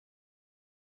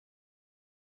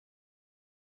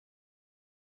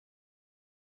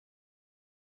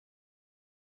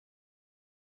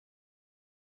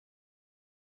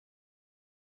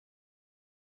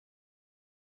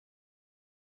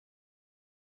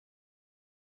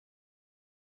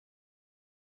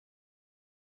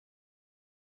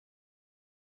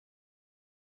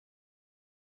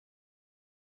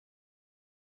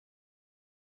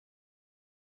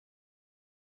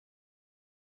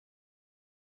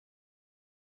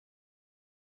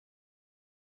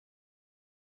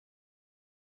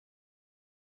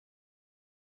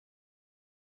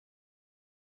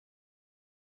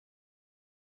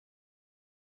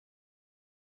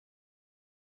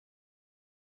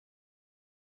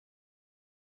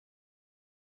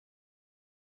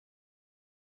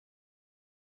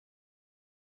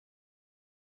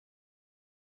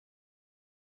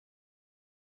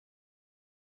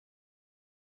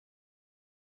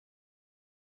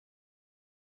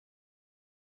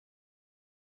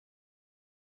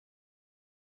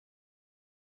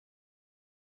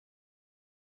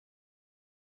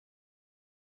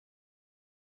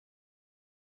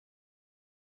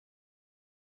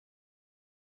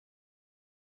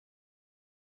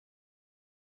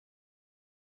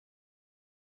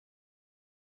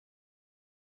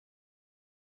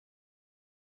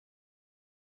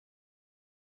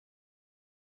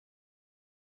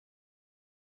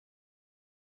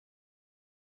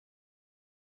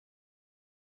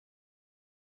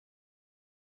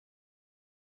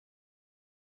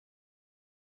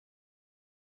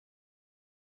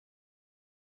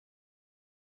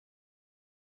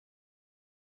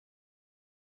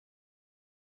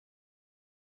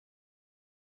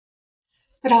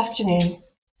Good afternoon.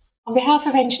 On behalf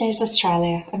of Engineers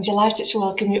Australia, I'm delighted to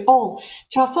welcome you all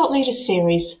to our Thought Leaders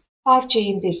series, 5G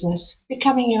in Business,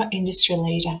 Becoming Your Industry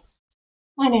Leader.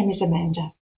 My name is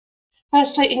Amanda.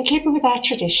 Firstly, in keeping with our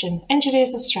tradition,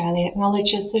 Engineers Australia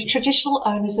acknowledges the traditional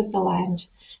owners of the land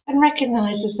and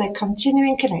recognises their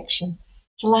continuing connection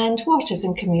to land, waters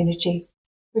and community.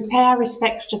 We pay our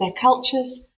respects to their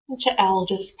cultures and to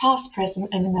elders past, present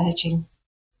and emerging.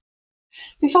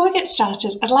 Before we get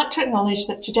started, I'd like to acknowledge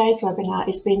that today's webinar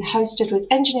is being hosted with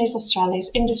Engineers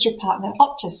Australia's industry partner,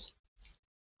 Optis.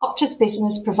 Optis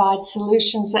Business provides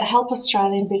solutions that help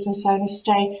Australian business owners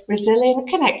stay resilient and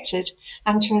connected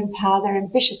and to empower their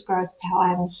ambitious growth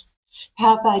plans,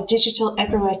 powered by digital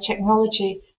everywhere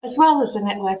technology, as well as a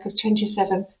network of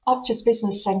 27 Optis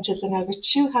business centres and over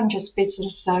 200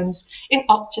 business zones in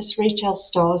Optis retail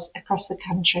stores across the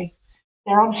country.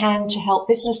 They're on hand to help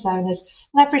business owners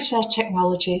leverage their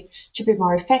technology to be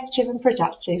more effective and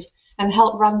productive and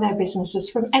help run their businesses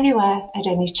from anywhere at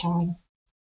any time.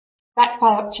 Backed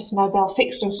by Optis mobile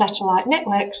fixed and satellite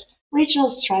networks, regional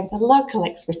strength and local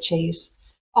expertise,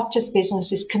 Optis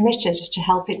Business is committed to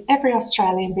helping every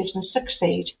Australian business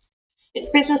succeed. Its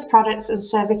business products and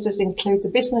services include the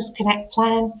Business Connect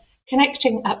plan,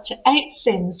 connecting up to 8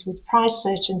 SIMs with price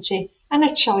certainty and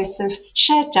a choice of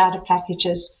shared data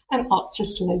packages, and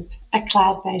Optis Loop, a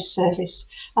cloud-based service,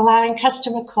 allowing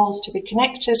customer calls to be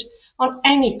connected on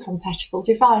any compatible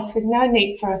device with no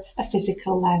need for a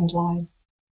physical landline.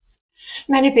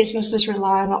 Many businesses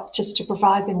rely on Optis to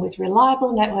provide them with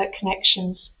reliable network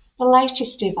connections, the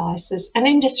latest devices and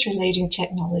industry-leading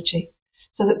technology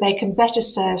so that they can better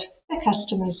serve their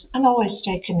customers and always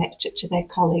stay connected to their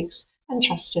colleagues and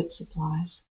trusted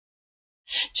suppliers.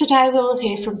 Today we will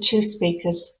hear from 2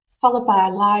 speakers, followed by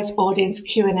a live audience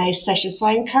Q&A session. So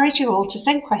I encourage you all to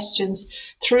send questions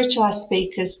through to our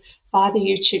speakers via the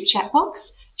YouTube chat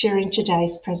box during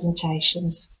today's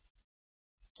presentations.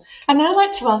 I'd now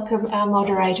like to welcome our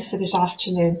moderator for this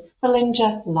afternoon,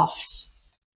 Belinda Lofts.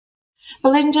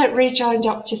 Belinda rejoined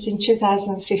Optis in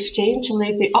 2015 to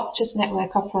lead the Optis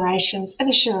network operations and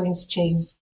assurance team.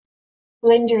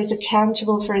 Belinda is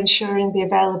accountable for ensuring the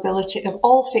availability of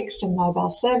all fixed and mobile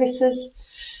services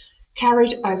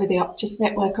carried over the Optis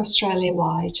network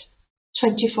Australia-wide,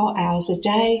 24 hours a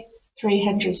day,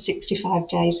 365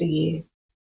 days a year.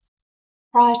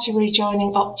 Prior to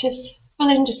rejoining Optis,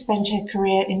 Belinda spent her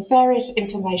career in various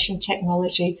information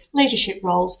technology leadership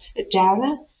roles at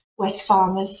Downer,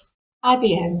 Wesfarmers,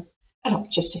 IBM and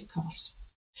Optis, of course.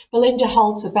 Belinda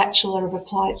holds a Bachelor of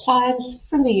Applied Science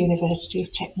from the University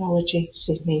of Technology,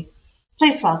 Sydney.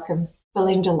 Please welcome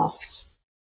Belinda Lofts.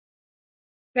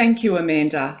 Thank you,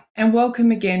 Amanda, and welcome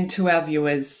again to our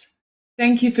viewers.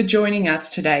 Thank you for joining us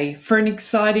today for an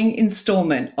exciting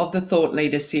instalment of the Thought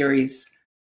Leader series.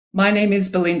 My name is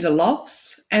Belinda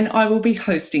Lofts, and I will be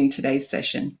hosting today's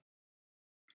session.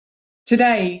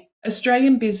 Today,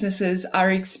 Australian businesses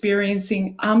are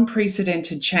experiencing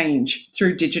unprecedented change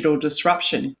through digital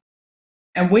disruption,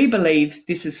 and we believe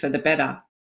this is for the better.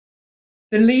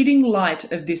 The leading light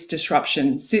of this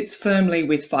disruption sits firmly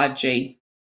with 5G.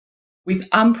 With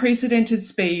unprecedented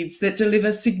speeds that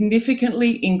deliver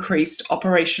significantly increased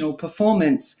operational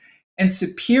performance and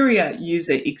superior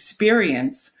user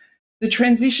experience, the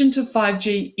transition to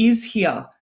 5G is here,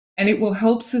 and it will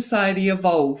help society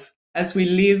evolve as we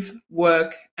live,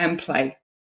 work, and play.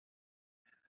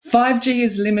 5G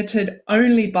is limited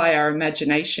only by our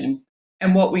imagination,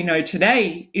 and what we know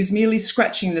today is merely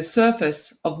scratching the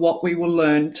surface of what we will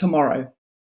learn tomorrow.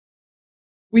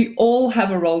 We all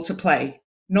have a role to play,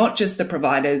 not just the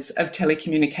providers of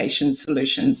telecommunication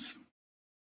solutions.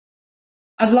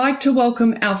 I'd like to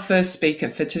welcome our first speaker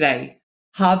for today,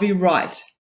 Harvey Wright,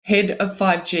 Head of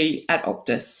 5G at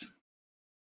Optis.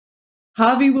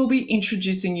 Harvey will be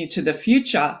introducing you to the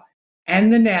future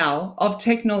and the now of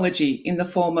technology in the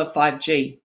form of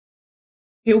 5G.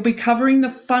 He'll be covering the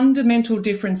fundamental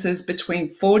differences between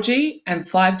 4G and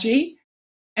 5G,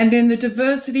 and then the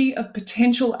diversity of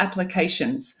potential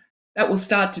applications that will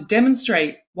start to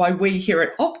demonstrate why we here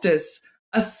at Optis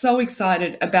are so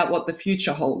excited about what the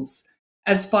future holds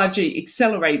as 5G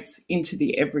accelerates into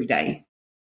the everyday.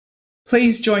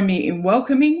 Please join me in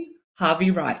welcoming Harvey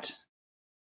Wright.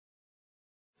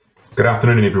 Good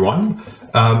afternoon, everyone.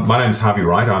 My name is Harvey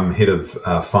Wright. I'm head of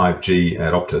 5G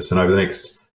at Optis, and over the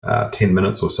next 10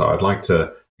 minutes or so, I'd like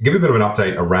to give a bit of an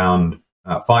update around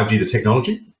 5G, the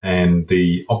technology, and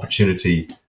the opportunity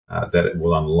that it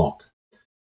will unlock.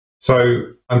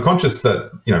 So I'm conscious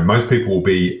that most people will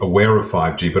be aware of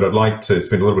 5G, but I'd like to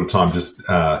spend a little bit of time just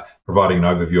providing an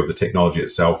overview of the technology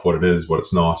itself, what it is, what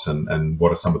it's not, and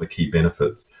what are some of the key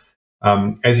benefits.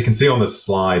 As you can see on this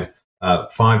slide,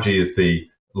 5G is the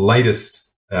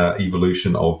latest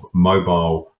evolution of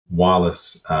mobile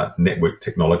wireless network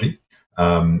technology.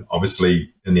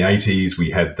 Obviously, in the 80s, we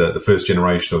had the first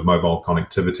generation of mobile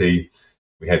connectivity.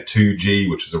 We had 2G,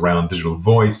 which is around digital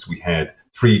voice. We had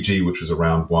 3G, which was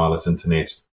around wireless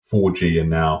internet, 4G, and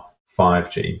now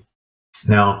 5G.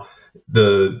 Now,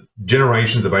 the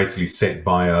generations are basically set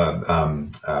by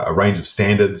a range of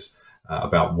standards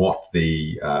about what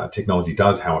the technology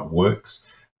does, how it works.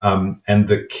 And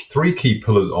the three key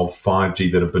pillars of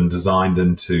 5G that have been designed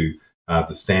into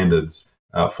the standards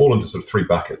fall into sort of three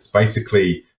buckets.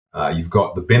 Basically, you've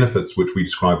got the benefits, which we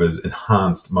describe as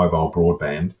enhanced mobile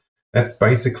broadband. That's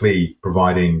basically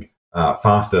providing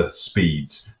faster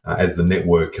speeds as the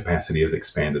network capacity is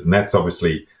expanded. And that's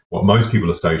obviously what most people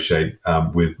associate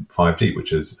with 5G,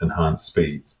 which is enhanced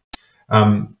speeds.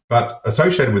 But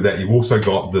associated with that, you've also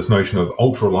got this notion of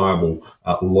ultra-reliable,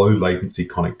 low latency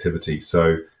connectivity.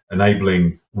 So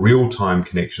enabling real-time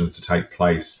connections to take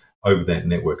place over that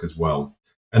network as well.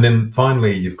 And then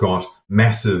finally, you've got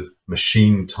massive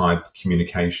machine type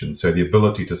communication. So the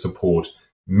ability to support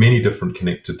many different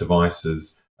connected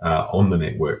devices on the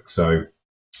network. So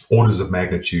orders of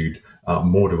magnitude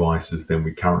more devices than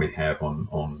we currently have on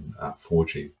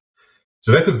 4G.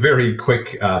 So that's a very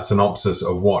quick synopsis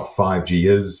of what 5G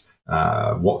is,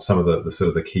 what some of the sort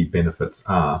of the key benefits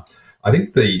are. I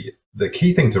think the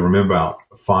key thing to remember about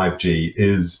 5G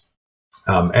is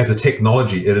as a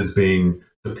technology, it is being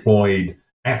deployed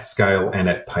at scale and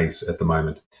at pace at the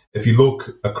moment. If you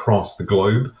look across the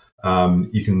globe,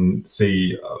 you can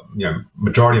see,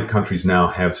 majority of countries now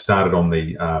have started on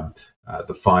the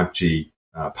 5G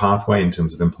pathway in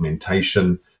terms of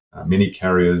implementation. Many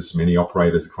carriers, many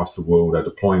operators across the world are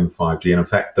deploying 5G. And in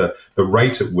fact, the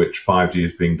rate at which 5G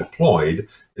is being deployed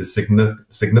is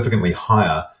significantly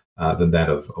higher than that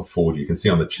of 4G. You can see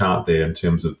on the chart there in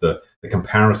terms of the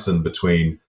comparison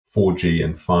between 4G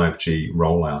and 5G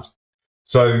rollout.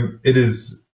 So it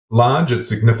is large, it's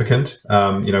significant.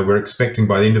 We're expecting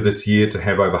by the end of this year to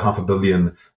have over 500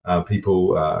 million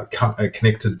people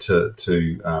connected to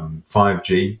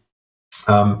 5G.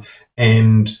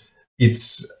 And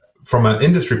it's, from an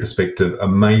industry perspective, a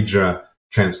major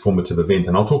transformative event.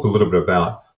 And I'll talk a little bit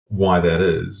about why that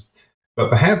is. But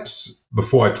perhaps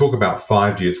before I talk about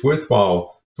 5G, it's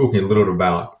worthwhile talking a little bit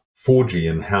about 4G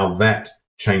and how that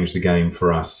changed the game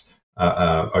for us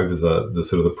over the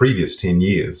sort of the previous 10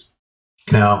 years.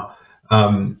 Now,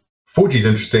 4G is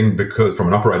interesting because, from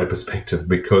an operator perspective,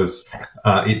 because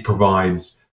it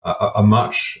provides a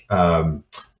much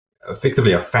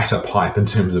effectively a fatter pipe in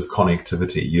terms of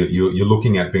connectivity. You're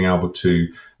looking at being able to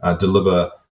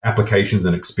deliver applications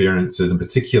and experiences, in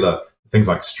particular things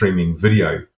like streaming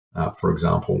video, for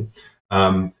example.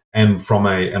 And from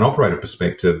an operator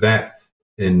perspective, that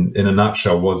in a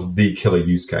nutshell was the killer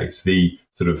use case, the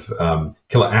sort of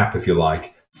killer app, if you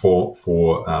like, for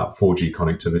 4G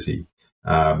connectivity.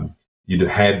 You'd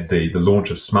had the launch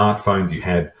of smartphones, you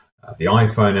had the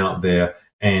iPhone out there,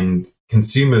 and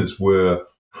consumers were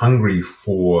hungry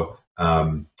for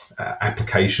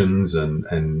applications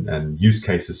and use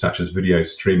cases such as video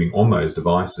streaming on those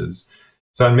devices.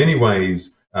 So in many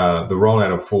ways, the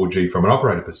rollout of 4G from an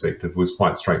operator perspective was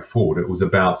quite straightforward. It was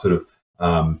about sort of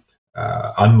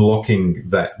unlocking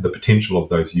the potential of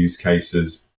those use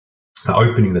cases,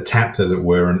 opening the taps, as it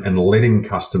were, and letting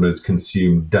customers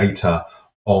consume data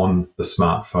on the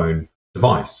smartphone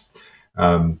device.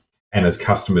 And as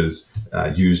customers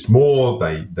used more,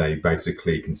 they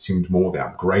basically consumed more. They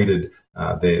upgraded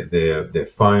their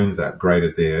phones, they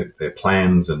upgraded their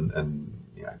plans, and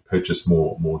purchased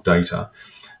more data.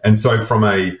 And so, from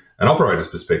an operator's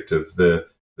perspective, the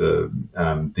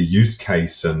use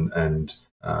case and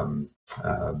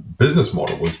business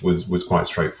model was quite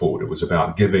straightforward. It was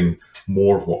about giving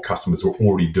more of what customers were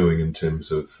already doing in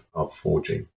terms of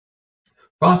 4G.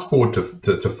 Fast forward to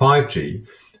 5G,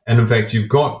 and in fact, you've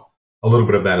got a little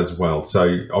bit of that as well.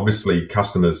 So obviously,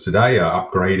 customers today are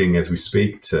upgrading as we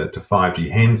speak to 5G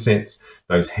handsets.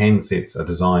 Those handsets are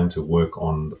designed to work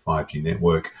on the 5G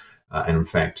network, and in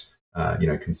fact,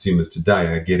 consumers today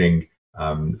are getting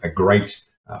a great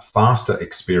faster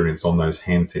experience on those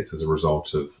handsets as a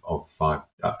result of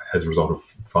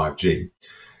 5G.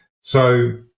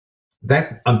 So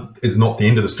that is not the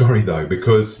end of the story, though,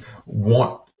 because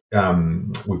what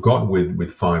we've got with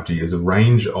 5G is a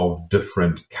range of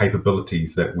different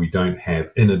capabilities that we don't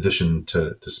have in addition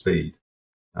to speed.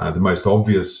 The most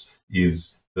obvious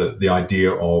is the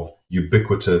idea of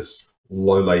ubiquitous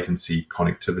low latency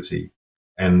connectivity,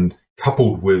 and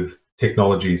coupled with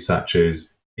technologies such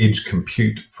as edge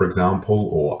compute, for example,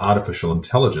 or artificial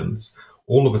intelligence,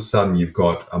 all of a sudden you've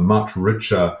got a much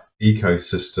richer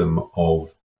ecosystem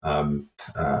of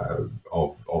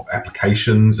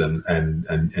applications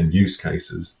and use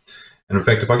cases. And in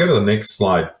fact, if I go to the next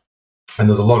slide, and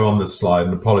there's a lot on this slide,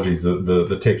 and apologies,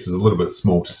 the text is a little bit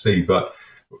small to see, but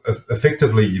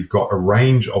effectively you've got a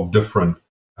range of different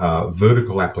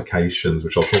vertical applications,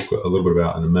 which I'll talk a little bit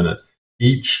about in a minute,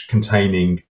 each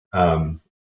containing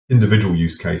individual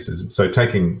use cases. So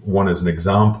taking one as an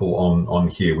example on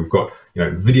here, we've got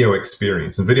video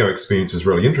experience, and video experience is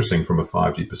really interesting from a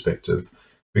 5G perspective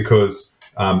because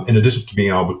in addition to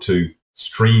being able to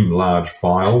stream large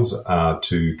files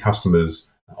to customers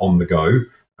on the go,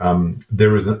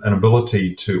 there is an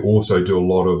ability to also do a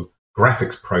lot of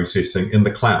graphics processing in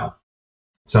the cloud.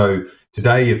 So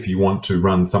today, if you want to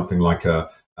run something like a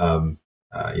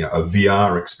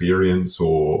VR experience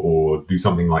or do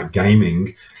something like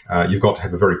gaming, you've got to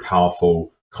have a very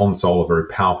powerful console, a very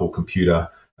powerful computer,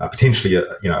 potentially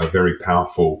a very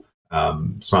powerful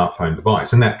smartphone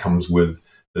device, and that comes with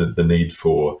the need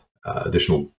for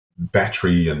additional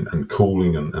battery and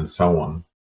cooling and so on.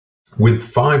 With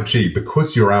 5G,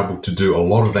 because you're able to do a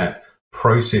lot of that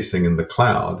processing in the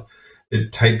cloud,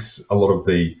 it takes a lot of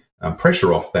the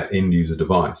pressure off that end user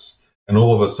device. And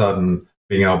all of a sudden,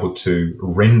 being able to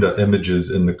render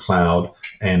images in the cloud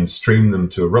and stream them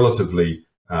to a relatively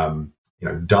dumb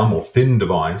or thin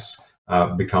device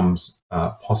becomes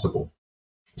possible.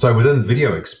 So within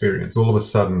video experience, all of a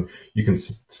sudden, you can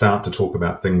start to talk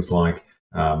about things like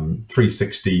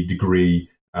 360-degree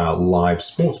live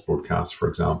sports broadcasts, for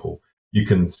example. You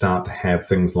can start to have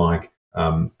things like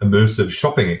immersive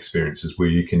shopping experiences where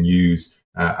you can use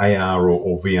AR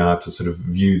or VR to sort of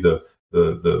view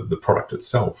the product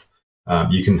itself.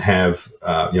 You can have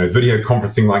video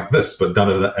conferencing like this, but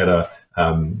done at a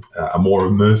more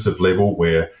immersive level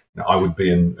where I would be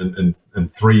in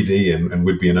 3D and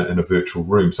would be in a virtual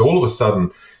room. So all of a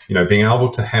sudden, being able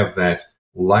to have that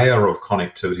layer of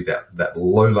connectivity, that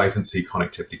low latency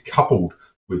connectivity coupled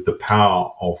with the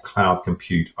power of cloud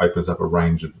compute opens up a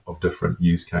range of different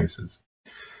use cases.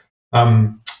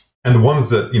 And the ones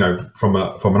that, from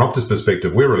an Optus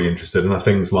perspective, we're really interested in are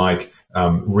things like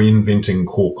reinventing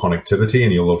core connectivity.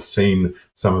 And you'll have seen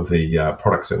some of the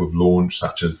products that we've launched,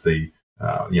 such as the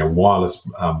wireless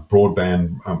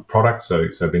broadband products.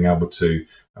 So being able to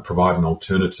provide an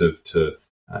alternative to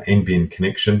NBN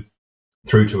connection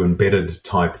through to embedded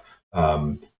type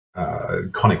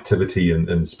connectivity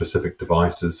in specific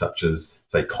devices, such as,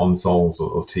 say, consoles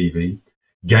or TV.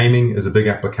 Gaming is a big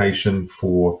application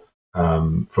for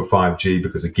 5G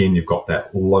because, again, you've got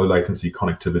that low latency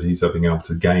connectivity, so being able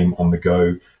to game on the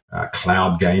go,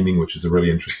 cloud gaming, which is a really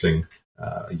interesting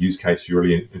use case,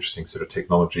 really interesting sort of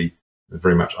technology,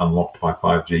 very much unlocked by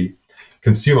 5G.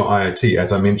 Consumer IoT,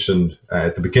 as I mentioned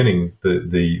at the beginning,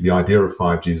 the idea of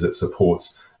 5G is it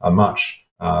supports a much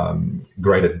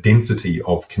greater density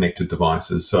of connected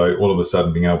devices. So all of a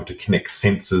sudden being able to connect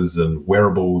sensors and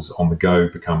wearables on the go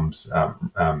becomes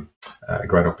a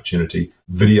great opportunity.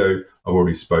 Video, I've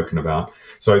already spoken about.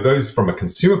 So those from a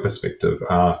consumer perspective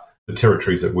are the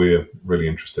territories that we're really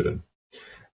interested in.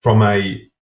 From an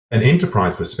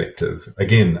enterprise perspective,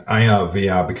 again, AR,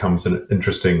 VR becomes an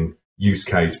interesting use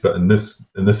case, but in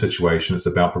this situation, it's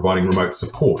about providing remote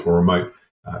support or remote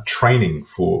training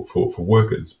for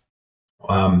workers.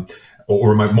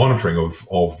 Or remote monitoring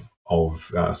of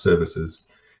services.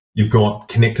 You've got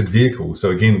connected vehicles. So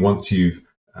again, once you've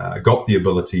got the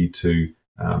ability to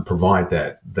provide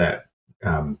that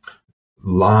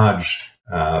large,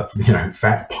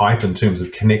 fat pipe in terms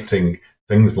of connecting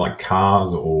things like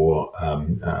cars or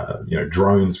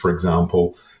drones, for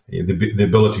example, the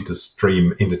ability to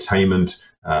stream entertainment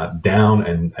down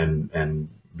and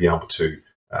be able to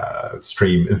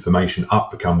stream information up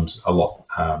becomes a lot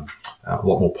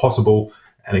more possible.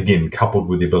 And again, coupled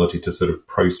with the ability to sort of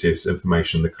process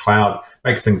information in the cloud,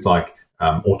 makes things like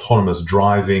autonomous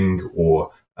driving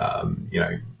or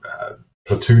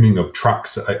platooning of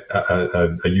trucks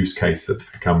a use case that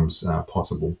becomes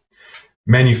possible.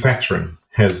 Manufacturing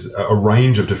has a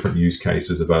range of different use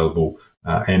cases available,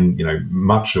 and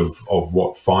much of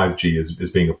what 5G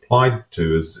is being applied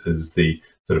to is the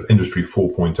sort of industry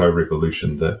 4.0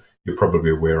 revolution that you're probably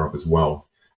aware of as well.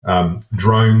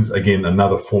 Drones, again,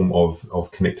 another form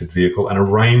of connected vehicle, and a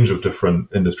range of different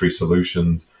industry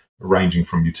solutions ranging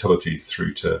from utilities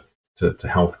through to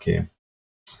healthcare.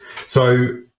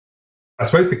 So I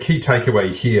suppose the key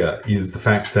takeaway here is the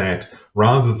fact that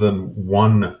rather than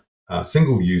one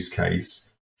single use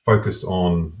case focused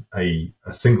on a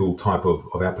single type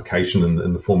of application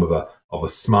in the form of a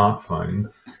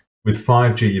smartphone, with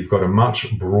 5G, you've got a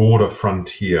much broader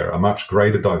frontier, a much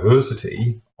greater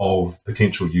diversity of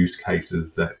potential use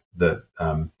cases that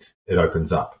it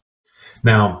opens up.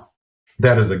 Now,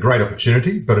 that is a great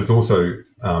opportunity, but it's also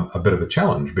a bit of a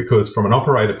challenge, because from an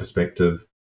operator perspective,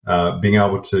 being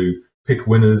able to pick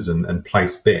winners and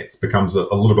place bets becomes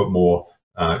a little bit more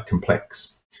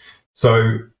complex.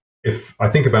 So if I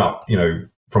think about,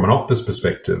 from an Optus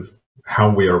perspective, how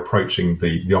we are approaching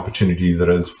the opportunity that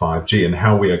is 5G and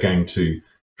how we are going to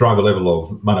drive a level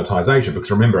of monetization,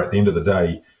 because remember, at the end of the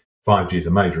day, 5G is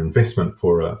a major investment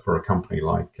for a company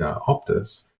like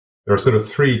Optus. There are sort of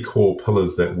three core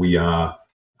pillars that we are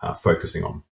focusing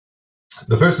on.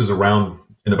 The first is around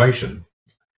innovation.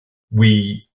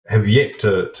 We have yet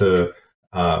to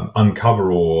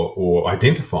uncover or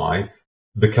identify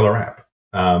the killer app.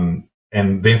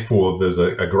 And therefore, there's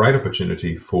a great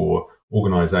opportunity for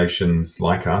organizations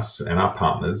like us and our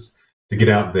partners to get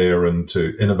out there and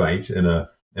to innovate in a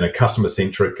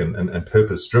customer-centric and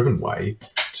purpose-driven way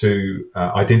to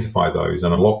identify those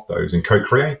and unlock those and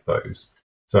co-create those.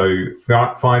 So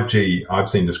 5G, I've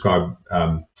seen described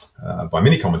by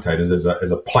many commentators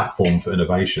as a platform for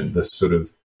innovation, this sort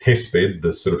of testbed,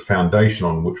 this sort of foundation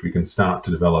on which we can start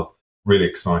to develop really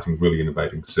exciting, really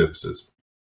innovating services.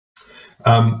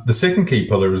 The second key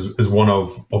pillar is one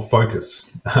of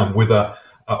focus, with a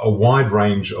wide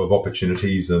range of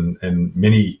opportunities and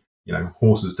many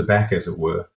horses to back, as it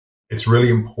were. It's really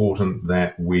important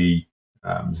that we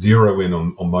zero in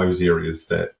on those areas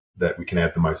that we can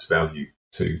add the most value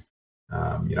to.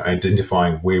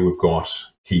 Identifying where we've got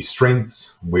key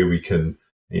strengths, where we can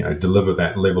deliver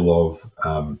that level of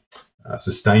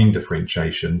sustained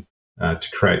differentiation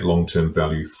to create long-term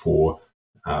value for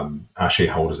our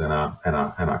shareholders and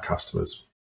our customers.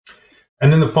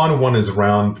 And then the final one is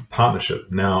around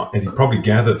partnership. Now, as you probably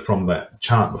gathered from that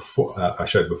chart before I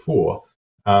showed before,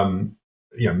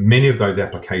 many of those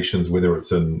applications, whether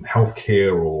it's in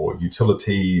healthcare or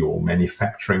utility or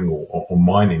manufacturing or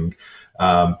mining,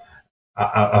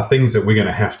 are things that we're going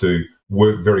to have to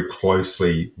work very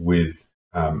closely with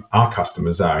our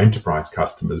customers, our enterprise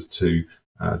customers, to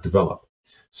develop.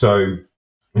 So,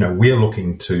 we're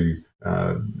looking to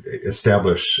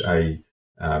establish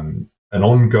an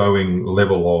ongoing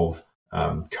level of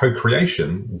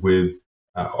co-creation with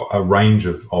a range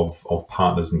of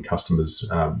partners and customers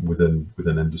within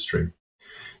industry.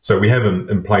 So we have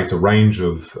in place a range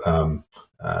of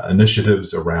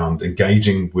initiatives around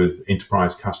engaging with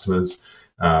enterprise customers.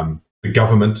 The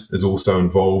government is also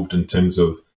involved in terms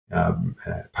of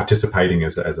participating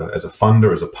as a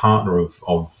funder, as a partner of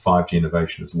 5G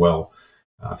innovation as well.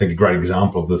 I think a great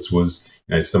example of this was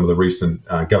some of the recent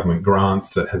government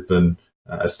grants that have been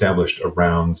established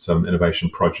around some innovation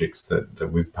projects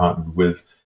that we've partnered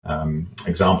with.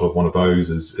 Example of one of those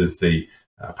is the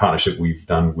partnership we've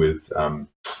done with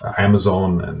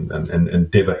Amazon and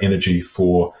Endeavour Energy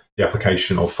for the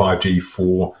application of 5G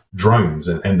for drones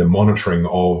and the monitoring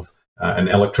of an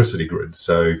electricity grid.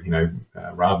 So,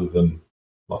 rather than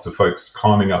lots of folks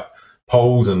climbing up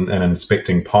poles and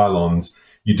inspecting pylons,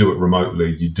 you do it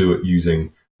remotely, you do it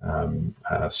using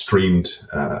streamed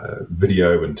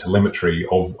video and telemetry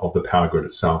of the power grid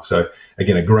itself. So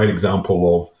again, a great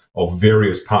example of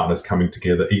various partners coming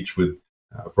together, each with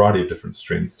a variety of different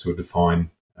strengths to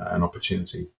define an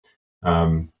opportunity.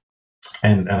 And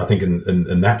I think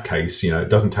in that case, it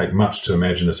doesn't take much to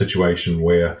imagine a situation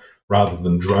where rather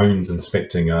than drones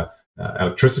inspecting a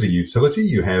electricity utility,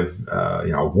 you have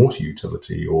a water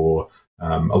utility or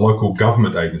a local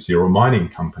government agency or a mining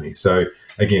company. So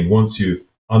again, once you've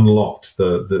unlocked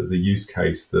the use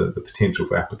case, the potential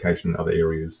for application in other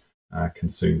areas can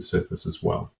soon surface as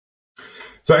well.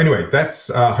 So anyway,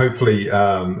 that's hopefully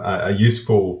a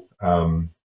useful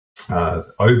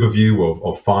overview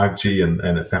of 5G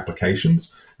and its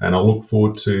applications. And I'll look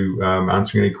forward to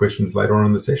answering any questions later on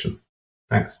in the session.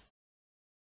 Thanks.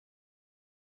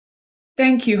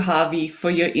 Thank you, Harvey,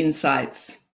 for your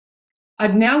insights.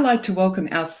 I'd now like to welcome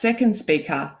our second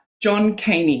speaker, John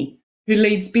Caney, who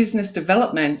leads business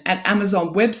development at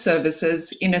Amazon Web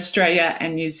Services in Australia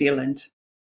and New Zealand.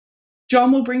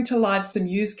 John will bring to life some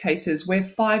use cases where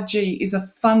 5G is a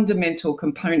fundamental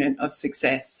component of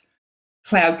success.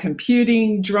 Cloud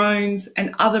computing, drones,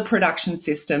 and other production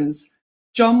systems.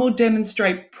 John will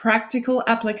demonstrate practical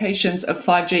applications of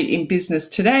 5G in business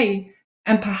today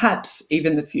and perhaps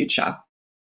even the future.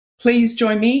 Please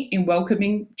join me in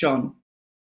welcoming John.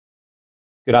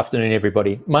 Good afternoon,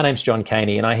 everybody. My name's John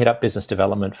Caney and I head up business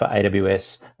development for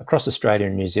AWS across Australia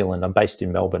and New Zealand. I'm based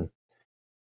in Melbourne.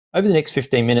 Over the next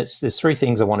 15 minutes, there's three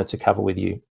things I wanted to cover with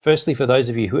you. Firstly, for those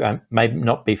of you who may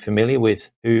not be familiar with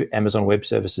who Amazon Web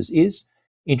Services is,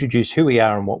 introduce who we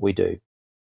are and what we do.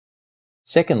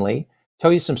 Secondly,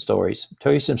 tell you some stories.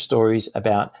 Tell you some stories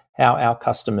about how our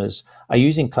customers are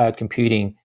using cloud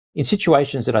computing in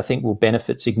situations that I think will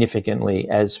benefit significantly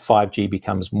as 5G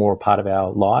becomes more a part of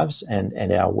our lives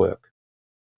and our work.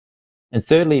 And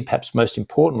thirdly, perhaps most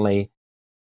importantly,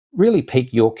 really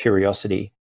pique your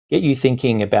curiosity, get you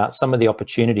thinking about some of the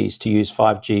opportunities to use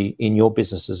 5G in your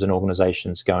businesses and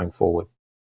organizations going forward.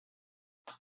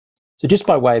 So just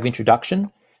by way of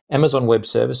introduction, Amazon Web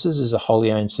Services is a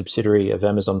wholly owned subsidiary of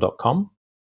Amazon.com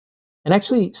and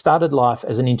actually started life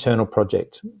as an internal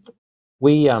project.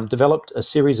 We developed a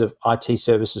series of IT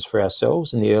services for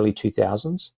ourselves in the early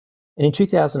 2000s. And in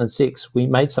 2006, we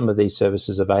made some of these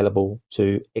services available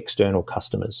to external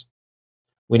customers.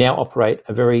 We now operate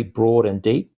a very broad and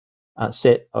deep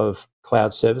set of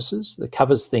cloud services that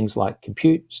covers things like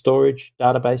compute, storage,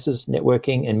 databases,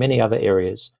 networking, and many other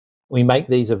areas. We make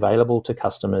these available to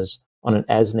customers on an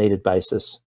as-needed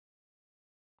basis.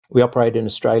 We operate in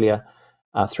Australia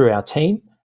through our team,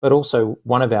 but also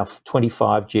one of our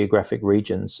 25 geographic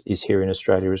regions is here in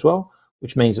Australia as well,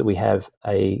 which means that we have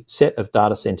a set of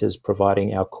data centers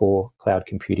providing our core cloud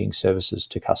computing services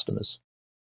to customers.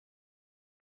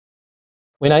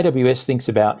 When AWS thinks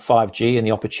about 5G and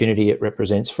the opportunity it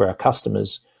represents for our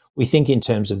customers, we think in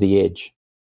terms of the edge.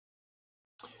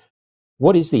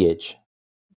 What is the edge?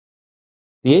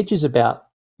 The edge is about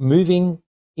moving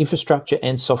infrastructure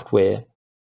and software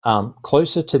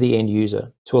closer to the end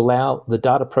user to allow the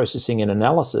data processing and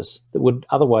analysis that would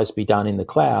otherwise be done in the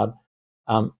cloud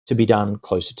to be done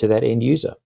closer to that end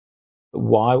user.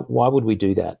 Why would we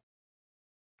do that?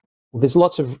 Well, there's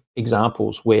lots of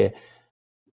examples where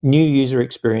new user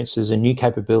experiences and new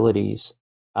capabilities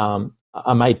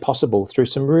are made possible through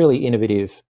some really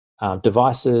innovative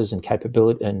devices and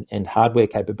capability and hardware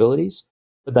capabilities,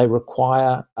 but they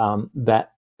require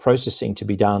that processing to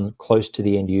be done close to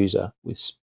the end user,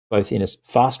 with both in a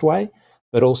fast way,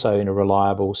 but also in a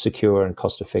reliable, secure, and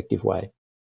cost-effective way.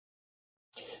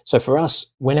 So for us,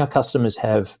 when our customers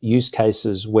have use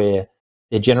cases where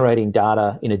they're generating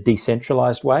data in a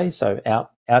decentralized way, so out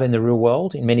in the real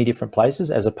world in many different places,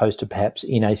 as opposed to perhaps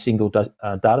in a single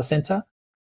data center,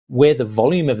 where the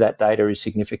volume of that data is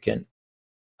significant,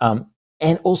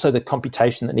 and also the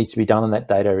computation that needs to be done on that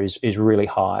data is really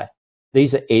high.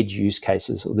 These are edge use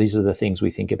cases, or these are the things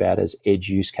we think about as edge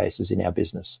use cases in our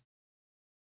business.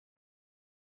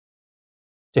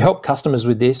 To help customers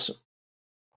with this,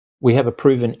 we have a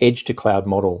proven edge to cloud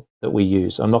model that we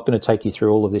use. I'm not going to take you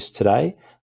through all of this today,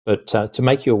 but to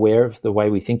make you aware of the way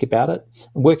we think about it,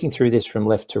 I'm working through this from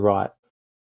left to right.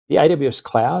 The AWS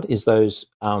cloud is those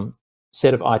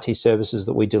set of IT services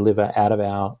that we deliver out of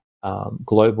our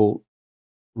global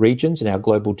regions and our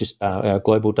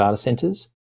global data centers.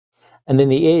 And then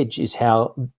the edge is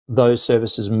how those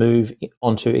services move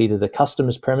onto either the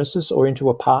customer's premises or into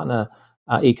a partner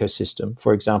ecosystem,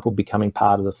 for example, becoming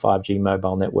part of the 5G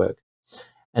mobile network.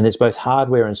 And there's both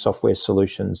hardware and software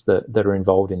solutions that are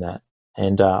involved in that.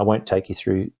 And I won't take you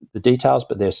through the details,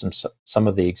 but there's some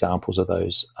of the examples of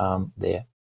those there.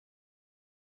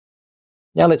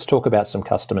 Now let's talk about some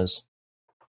customers.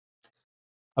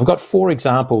 I've got 4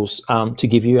 examples to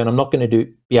give you, and I'm not going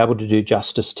to be able to do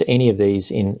justice to any of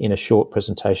these in a short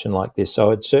presentation like this.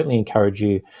 So I'd certainly encourage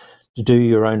you to do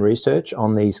your own research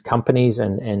on these companies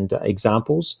and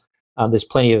examples. There's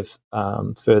plenty of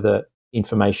further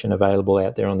information available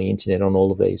out there on the internet on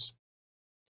all of these.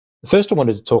 The first I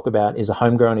wanted to talk about is a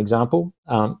homegrown example.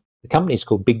 The company is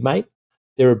called BigMate.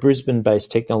 They're a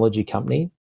Brisbane-based technology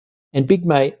company. And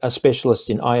BigMate are specialists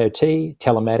in IoT,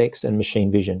 telematics, and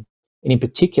machine vision. And in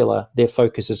particular, their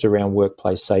focus is around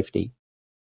workplace safety.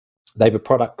 They have a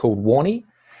product called Warnie.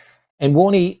 And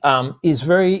Warnie is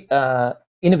very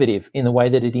innovative in the way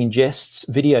that it ingests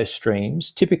video streams,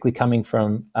 typically coming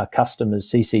from a customer's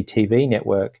CCTV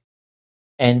network,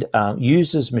 and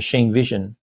uses machine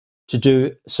vision to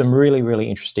do some really, really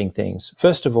interesting things.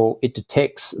 First of all, it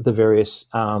detects the various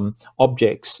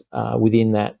objects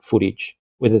within that footage,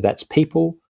 whether that's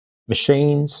people,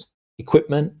 machines,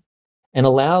 equipment, and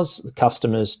allows the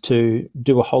customers to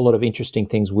do a whole lot of interesting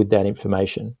things with that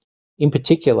information. In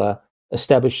particular,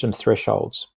 establish some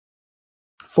thresholds.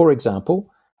 For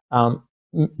example,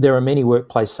 there are many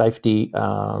workplace safety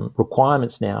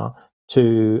requirements now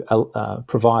to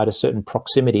provide a certain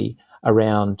proximity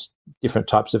around different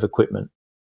types of equipment.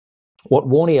 What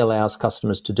Warnie allows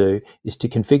customers to do is to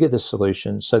configure the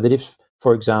solution so that if,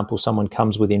 for example, someone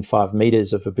comes within 5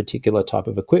 meters of a particular type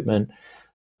of equipment,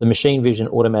 the machine vision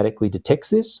automatically detects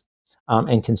this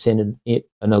and can send an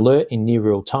alert in near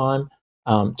real time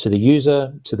to the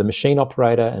user, to the machine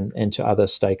operator, and to other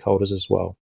stakeholders as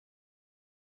well.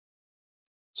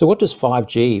 So what does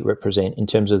 5G represent in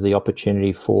terms of the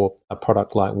opportunity for a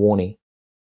product like Warnie?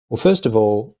 Well, first of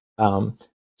all,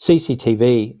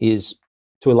 CCTV is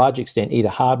to a large extent either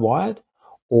hardwired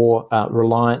or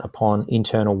reliant upon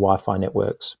internal Wi-Fi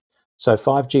networks. So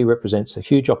 5G represents a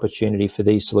huge opportunity for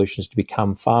these solutions to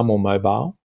become far more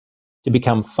mobile, to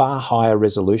become far higher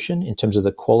resolution in terms of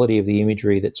the quality of the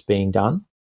imagery that's being done,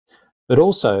 but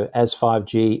also as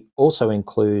 5G also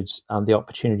includes the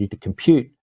opportunity to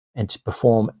compute and to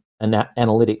perform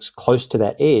analytics close to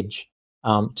that edge,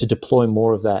 to deploy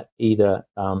more of that either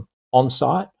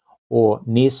on-site or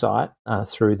near-site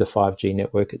through the 5G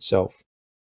network itself.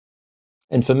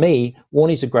 And for me,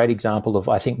 Warnie's a great example of,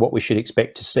 I think, what we should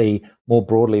expect to see more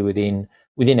broadly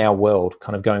within our world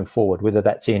kind of going forward, whether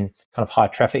that's in kind of high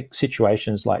traffic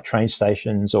situations like train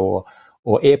stations or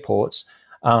airports,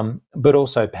 but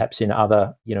also perhaps in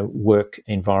other, work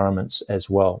environments as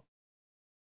well.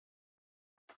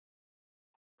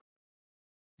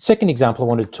 Second example I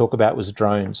wanted to talk about was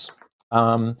drones.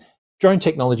 Drone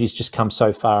technology has just come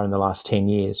so far in the last 10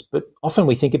 years, but often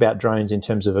we think about drones in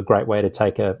terms of a great way to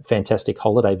take a fantastic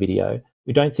holiday video.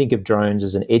 We don't think of drones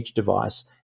as an edge device,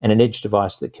 and an edge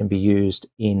device that can be used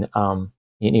in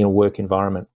a work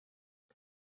environment.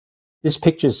 This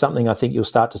picture is something I think you'll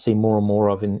start to see more and more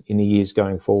of in the years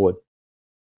going forward,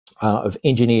 of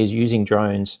engineers using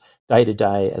drones day to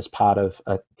day as part of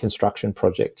a construction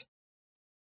project.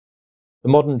 The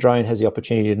modern drone has the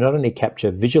opportunity to not only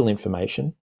capture visual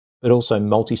information, but also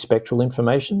multispectral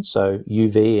information, so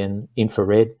UV and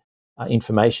infrared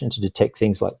information to detect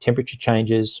things like temperature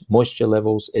changes, moisture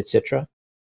levels, etc.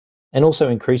 And also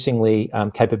increasingly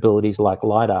capabilities like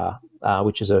LiDAR,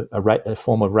 which is a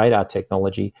form of radar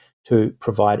technology to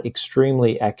provide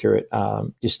extremely accurate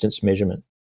distance measurement.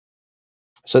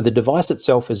 So the device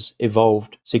itself has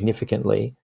evolved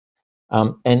significantly,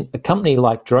 and a company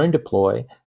like Drone Deploy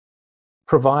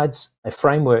provides a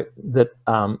framework that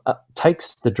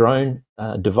takes the drone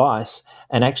device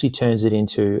and actually turns it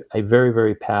into a very,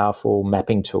 very powerful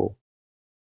mapping tool.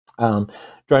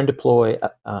 Drone Deploy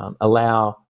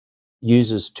allow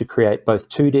users to create both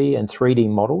 2D and 3D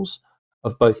models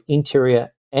of both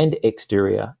interior and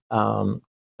exterior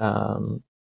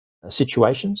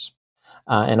situations.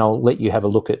 And I'll let you have a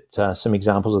look at some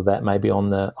examples of that maybe on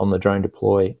the Drone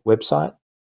Deploy website.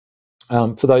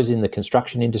 For those in the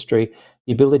construction industry,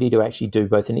 the ability to actually do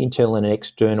both an internal and an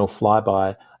external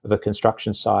flyby of a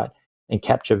construction site and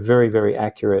capture very, very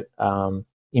accurate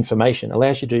information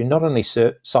allows you to do not only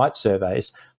site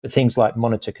surveys, but things like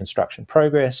monitor construction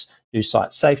progress, do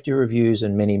site safety reviews,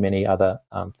 and many, many other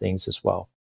things as well.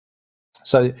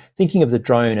 So thinking of the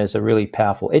drone as a really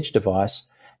powerful edge device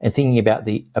and thinking about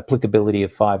the applicability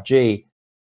of 5G,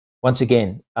 once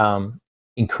again,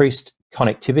 increased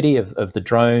connectivity of the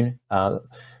drone,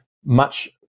 much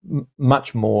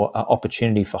more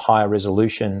opportunity for higher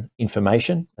resolution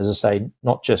information. As I say,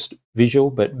 not just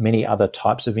visual, but many other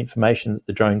types of information that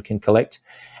the drone can collect,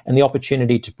 and the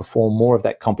opportunity to perform more of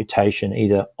that computation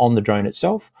either on the drone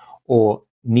itself or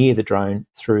near the drone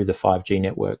through the 5G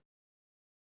network.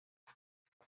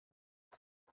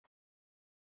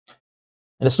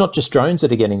 And it's not just drones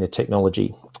that are getting the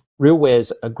technology.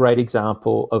 RealWear's a great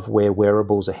example of where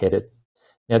wearables are headed.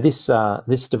 Now, this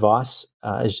device,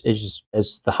 as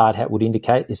the hard hat would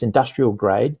indicate, is industrial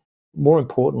grade. More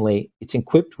importantly, it's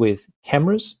equipped with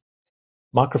cameras,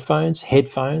 microphones,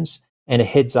 headphones, and a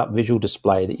heads-up visual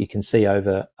display that you can see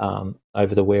over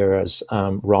the wearer's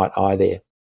right eye there.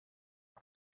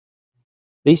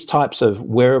 These types of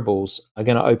wearables are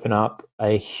going to open up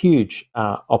a huge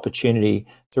opportunity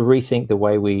to rethink the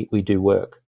way we do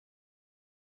work.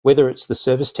 Whether it's the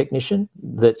service technician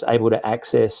that's able to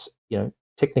access,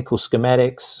 technical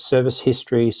schematics, service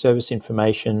history, service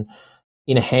information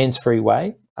in a hands-free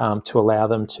way to allow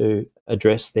them to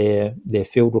address their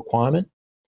field requirement.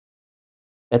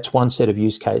 That's one set of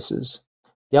use cases.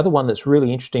 The other one that's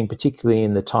really interesting, particularly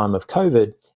in the time of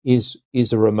COVID, is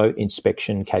a remote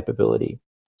inspection capability.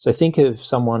 So think of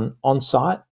someone on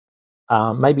site.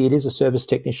 Maybe it is a service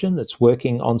technician that's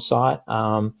working on site,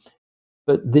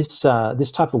 but this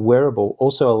type of wearable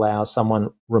also allows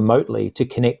someone remotely to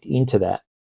connect into that,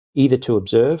 either to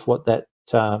observe what that,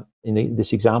 in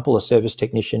this example, a service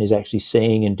technician is actually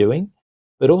seeing and doing,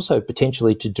 but also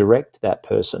potentially to direct that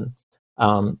person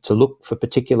to look for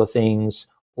particular things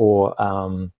or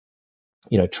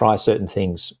try certain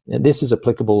things. And this is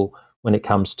applicable when it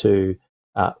comes to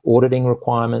auditing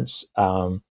requirements,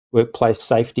 workplace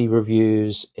safety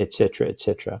reviews, etc.,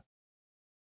 etc.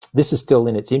 This is still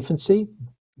in its infancy,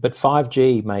 but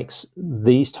 5G makes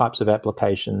these types of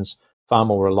applications far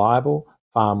more reliable,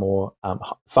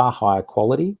 far higher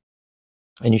quality,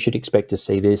 And you should expect to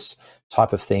see this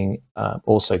type of thing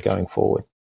also going forward.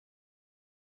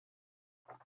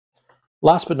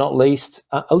 Last but not least,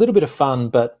 a little bit of fun,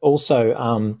 but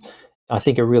also I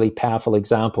think a really powerful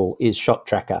example is Shot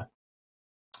Tracker.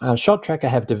 Shot Tracker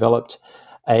have developed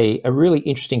a really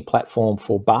interesting platform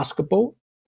for basketball.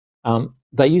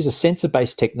 They use a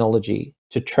sensor-based technology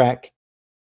to track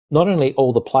not only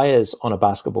all the players on a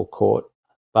basketball court,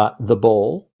 but the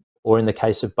ball, or in the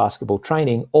case of basketball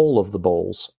training, all of the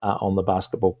balls on the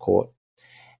basketball court.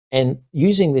 And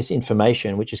using this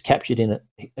information, which is captured in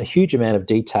a huge amount of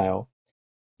detail,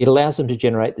 it allows them to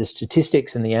generate the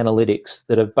statistics and the analytics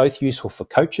that are both useful for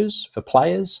coaches, for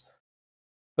players,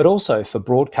 but also for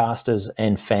broadcasters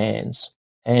and fans.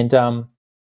 And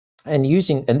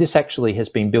this actually has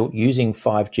been built using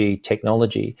 5G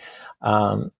technology.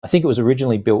 I think it was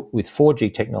originally built with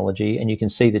 4G technology, and you can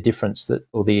see the difference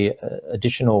or the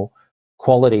additional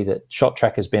quality that Shot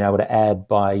Tracker has been able to add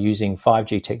by using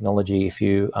 5G technology if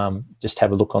you just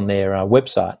have a look on their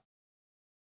website.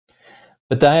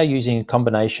 But they are using a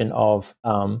combination of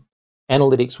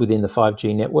analytics within the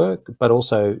 5G network, but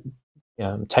also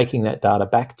taking that data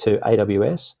back to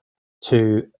AWS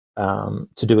to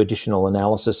do additional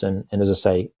analysis and as I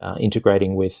say,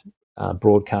 integrating with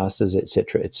broadcasters,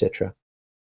 etc., etc.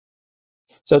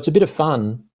 So it's a bit of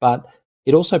fun, but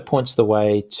it also points the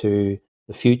way to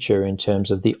the future in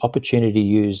terms of the opportunity to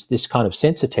use this kind of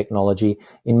sensor technology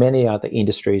in many other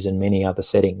industries and many other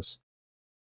settings.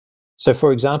 So,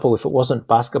 for example, if it wasn't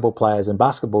basketball players and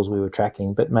basketballs we were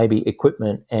tracking, but maybe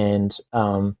equipment and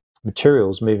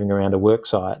materials moving around a work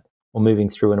site or moving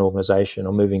through an organization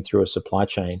or moving through a supply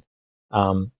chain,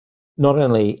 not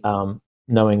only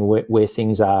knowing where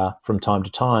things are from time to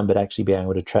time, but actually being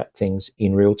able to track things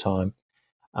in real time.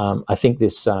 I think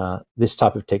this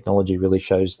type of technology really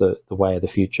shows the way of the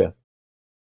future.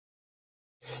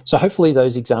 So hopefully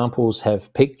those examples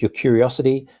have piqued your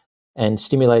curiosity and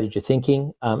stimulated your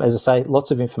thinking. As I say,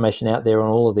 lots of information out there on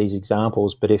all of these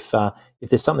examples, but if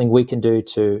there's something we can do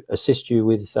to assist you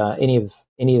with any of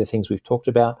the things we've talked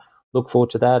about, look forward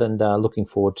to that, and looking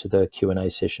forward to the Q&A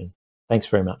session. Thanks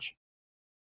very much.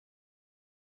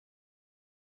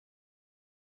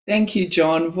 Thank you,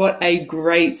 John. What a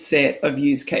great set of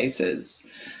use cases.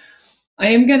 I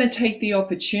am going to take the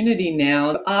opportunity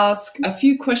now to ask a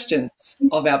few questions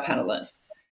of our panelists.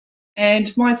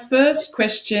 And my first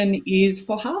question is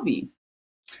for Harvey.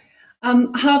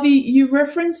 Harvey, you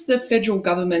referenced the federal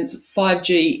government's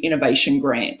 5G innovation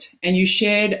grant, and you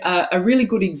shared a really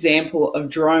good example of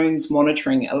drones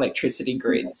monitoring electricity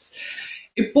grids.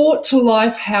 It brought to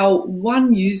life how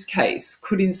one use case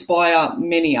could inspire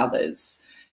many others.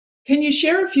 Can you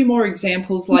share a few more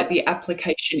examples like the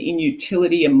application in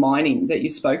utility and mining that you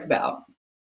spoke about?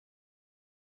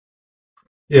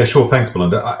 Yeah, sure. Thanks,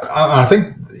 Belinda. I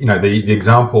think the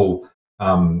example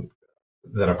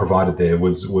that I provided there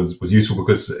was useful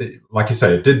because, like you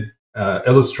say, it did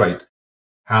illustrate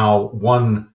how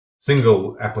one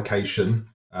single application,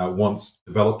 once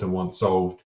developed and once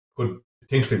solved, could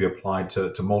potentially be applied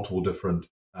to multiple different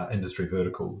industry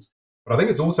verticals. But I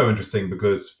think it's also interesting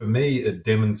because, for me, it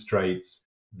demonstrates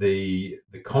the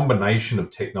combination of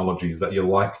technologies that you're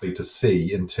likely to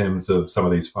see in terms of some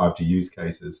of these 5G use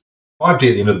cases. 5G, at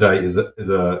the end of the day, is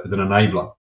an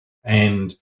enabler,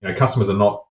 and customers are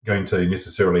not going to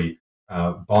necessarily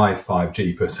buy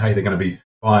 5G per se. They're going to be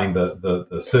buying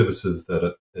the services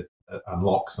that it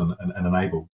unlocks and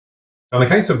enables. So in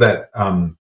the case of that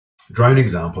drone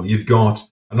example, you've got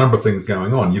a number of things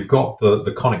going on. You've got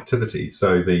the connectivity,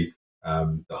 so the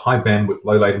high bandwidth,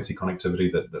 low latency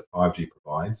connectivity that 5G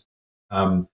provides.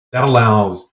 That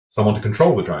allows someone to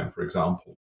control the drone, for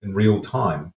example, in real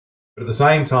time. But at the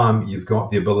same time, you've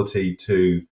got the ability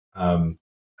to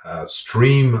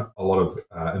stream a lot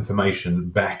of information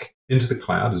back into the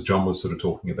cloud, as John was sort of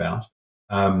talking about,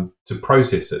 to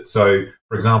process it. So,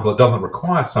 for example, it doesn't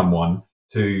require someone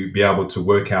to be able to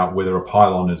work out whether a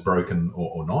pylon is broken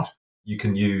or not. You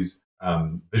can use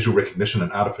visual recognition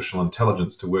and artificial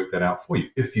intelligence to work that out for you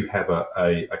if you have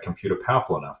a computer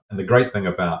powerful enough. And the great thing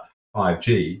about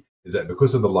 5G is that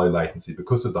because of the low latency,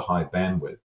 because of the high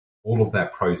bandwidth, all of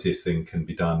that processing can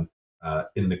be done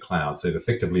in the cloud. So you've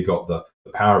effectively got the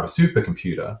power of a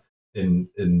supercomputer in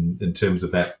terms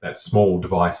of that small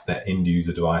device, that end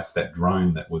user device, that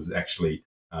drone that was actually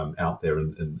out there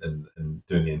and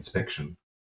doing the inspection.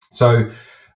 So,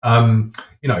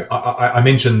 I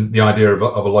mentioned the idea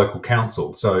of a local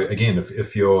council. So again,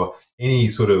 if you're any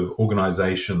sort of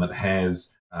organization that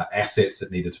has assets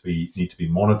that need to be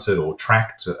monitored or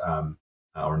tracked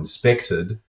or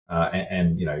inspected,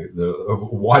 and a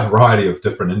wide variety of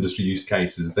different industry use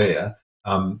cases there,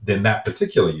 then that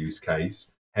particular use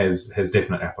case has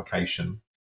definite application.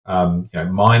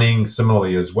 Mining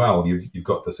similarly as well. You've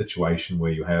got the situation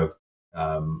where you have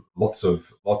lots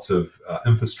of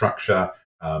infrastructure,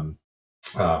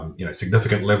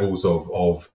 significant levels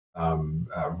of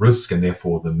risk, and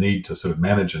therefore the need to sort of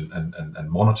manage and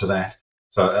monitor that.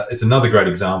 So it's another great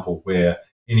example where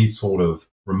any sort of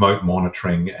remote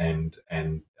monitoring and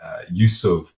use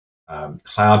of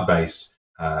cloud-based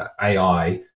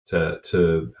AI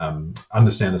to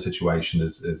understand the situation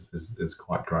is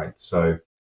quite great. So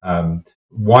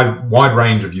wide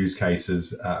range of use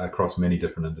cases across many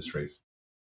different industries.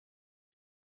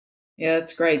 Yeah,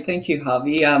 that's great. Thank you,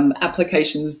 Harvey.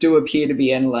 Applications do appear to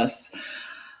be endless.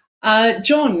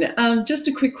 John, just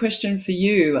a quick question for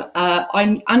you.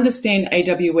 I understand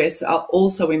AWS are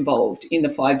also involved in the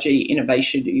 5G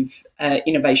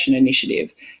innovation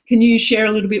initiative. Can you share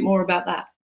a little bit more about that?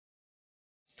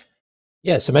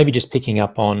 Yeah, so maybe just picking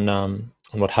up on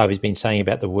what Harvey's been saying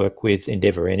about the work with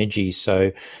Endeavour Energy.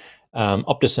 So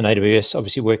Optus and AWS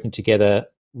obviously working together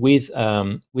with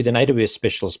an AWS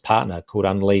specialist partner called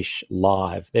Unleash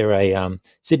Live. They're a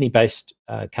Sydney-based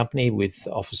company with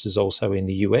offices also in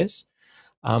the US.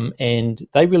 And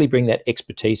they really bring that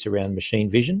expertise around machine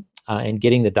vision and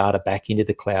getting the data back into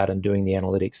the cloud and doing the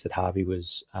analytics that Harvey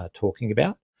was talking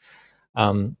about.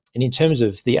 And in terms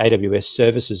of the AWS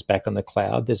services back on the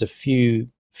cloud, there's a few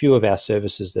of our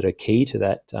services that are key to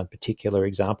that particular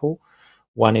example.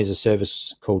 One is a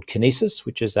service called Kinesis,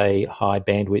 which is a high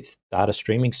bandwidth data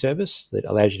streaming service that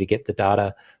allows you to get the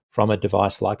data from a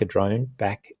device like a drone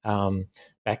back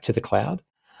to the cloud.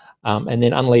 And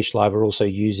then Unleash Live are also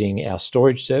using our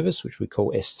storage service, which we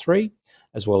call S3,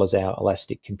 as well as our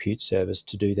Elastic Compute service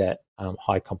to do that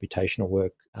high computational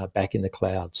work back in the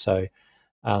cloud. So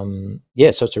so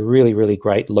it's a really, really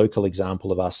great local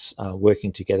example of us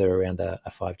working together around a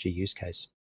 5G use case.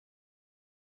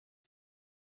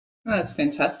 Oh, that's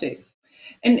fantastic.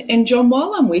 And John,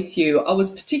 while I'm with you, I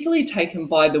was particularly taken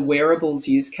by the wearables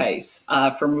use case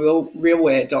from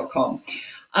realwear.com.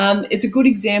 It's a good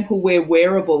example where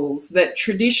wearables that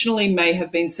traditionally may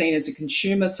have been seen as a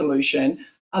consumer solution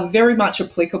are very much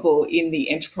applicable in the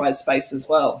enterprise space as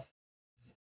well.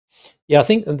 Yeah, I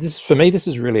think for me, this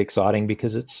is really exciting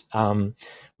because it's we're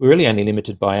really only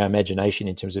limited by our imagination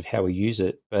in terms of how we use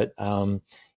it, but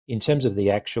in terms of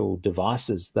the actual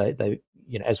devices, they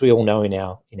as we all know in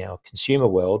our consumer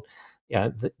world,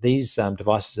 these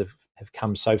devices have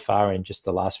come so far in just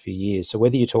the last few years. So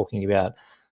whether you're talking about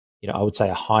I would say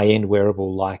a high-end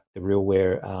wearable like the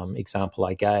RealWear example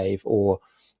I gave, or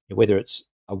whether it's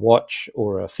a watch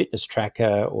or a fitness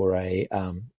tracker or a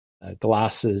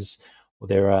glasses, or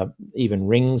there are even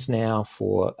rings now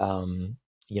for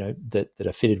that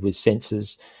are fitted with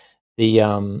sensors. The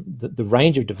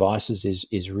range of devices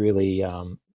is really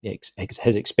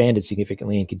has expanded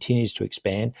significantly and continues to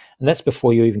expand, and that's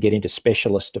before you even get into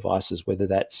specialist devices, whether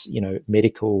that's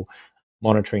medical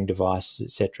monitoring devices,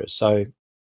 etc. So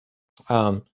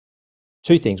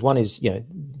two things. One is,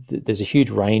 there's a huge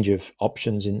range of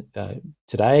options in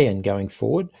today and going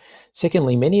forward.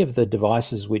 Secondly, many of the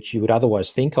devices which you would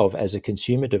otherwise think of as a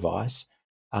consumer device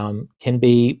can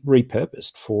be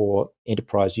repurposed for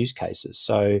enterprise use cases.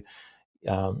 So,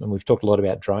 and we've talked a lot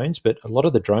about drones, but a lot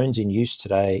of the drones in use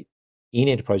today in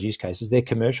enterprise use cases, they're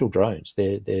commercial drones.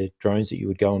 They're drones that you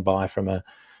would go and buy from a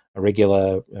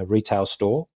regular retail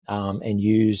store and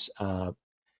use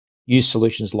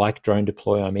solutions like Drone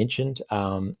Deploy I mentioned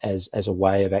as a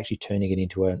way of actually turning it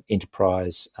into an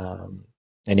enterprise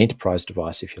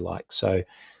device, if you like. So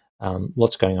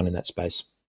lots going on in that space.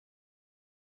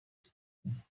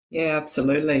 Yeah,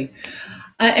 absolutely.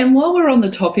 And while we're on the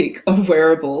topic of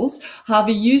wearables,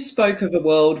 Harvey, you spoke of a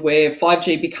world where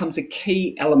 5G becomes a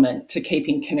key element to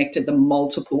keeping connected the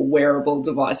multiple wearable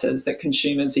devices that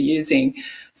consumers are using.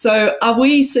 So are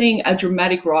we seeing a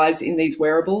dramatic rise in these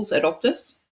wearables at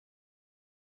Optus?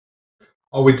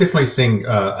 Oh, we're definitely seeing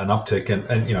an uptick,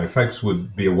 and folks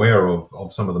would be aware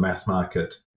of some of the mass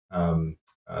market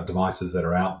devices that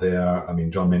are out there. I mean,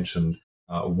 John mentioned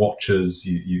watches.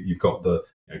 You've got the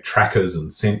trackers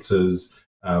and sensors.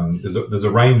 There's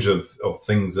a range of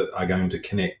things that are going to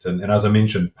connect, and as I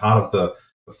mentioned, part of the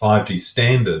 5G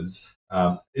standards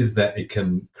is that it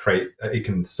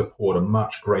can support a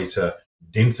much greater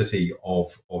density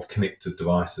of connected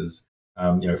devices.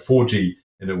 4G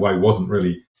in a way wasn't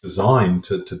really designed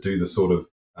to do the sort of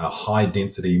high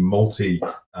density multi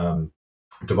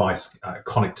device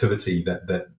connectivity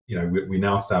that we're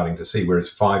now starting to see,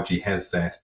 whereas 5G has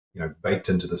that baked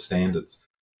into the standards.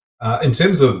 In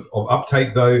terms of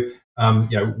uptake, though,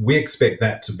 we expect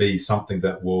that to be something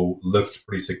that will lift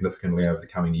pretty significantly over the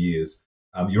coming years.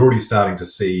 you're already starting to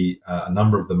see a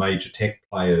number of the major tech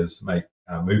players make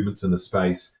movements in the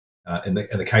space. In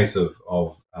the case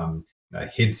of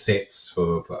headsets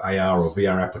for AR or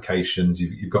VR applications,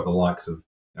 you've got the likes of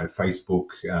Facebook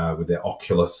with their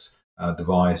Oculus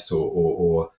device,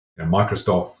 or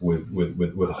Microsoft with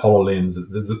HoloLens.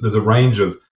 There's a range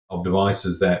of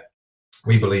devices that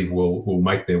we believe will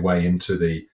make their way into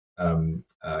the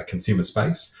consumer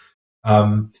space.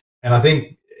 And I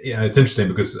think it's interesting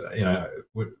because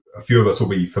a few of us will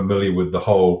be familiar with the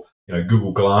whole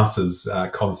Google Glasses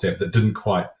concept that didn't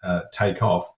quite take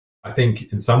off. I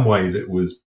think in some ways it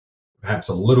was perhaps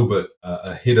a little bit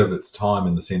ahead of its time,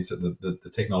 in the sense that the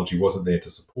technology wasn't there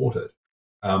to support it.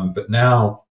 But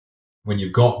now, when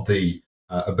you've got the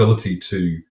ability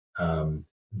to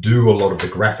do a lot of the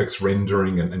graphics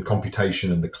rendering and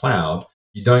computation in the cloud,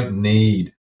 you don't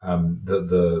need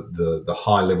the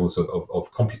high levels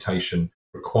of computation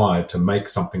required to make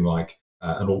something like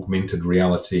an augmented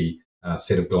reality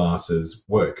set of glasses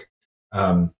work.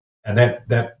 And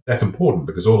that's important,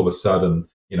 because all of a sudden,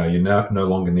 you're no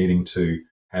longer needing to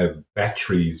have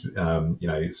batteries,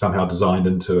 somehow designed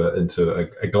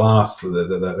into a glass.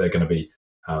 They're going to be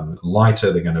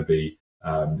lighter. They're going to be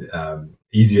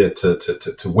easier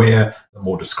to wear,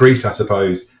 more discreet, I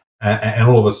suppose. And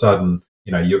all of a sudden,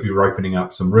 you're opening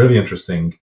up some really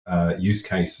interesting use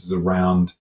cases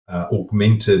around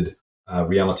augmented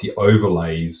reality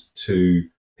overlays to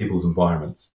people's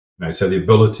environments. So the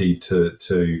ability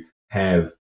to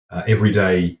have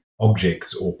everyday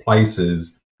objects or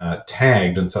places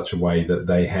tagged in such a way that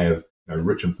they have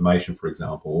rich information, for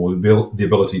example, or the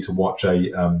ability to watch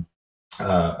a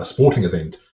sporting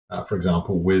event, for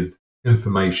example, with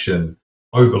information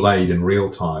overlaid in real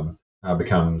time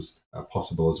becomes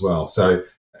possible as well. So,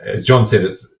 as John said,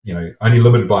 it's only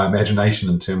limited by imagination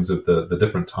in terms of the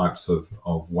different types of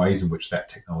ways in which that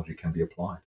technology can be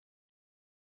applied.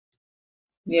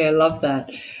 Yeah, I love that.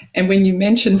 And when you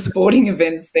mention sporting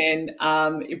events, then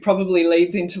it probably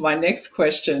leads into my next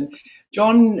question.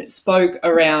 John spoke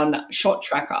around Shot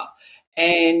Tracker,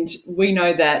 and we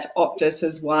know that Optus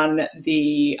has won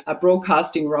the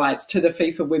broadcasting rights to the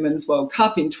FIFA Women's World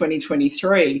Cup in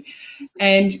 2023.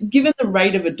 And given the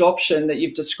rate of adoption that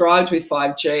you've described with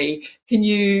 5G, can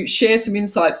you share some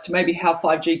insights to maybe how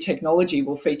 5G technology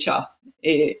will feature,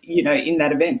 in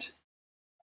that event?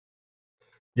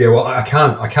 Yeah, well, I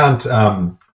can't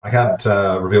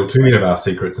reveal too many of our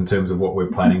secrets in terms of what we're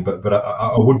planning, but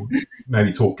I would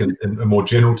maybe talk in more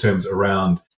general terms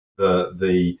around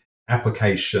the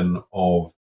application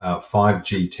of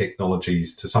 5G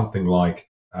technologies to something like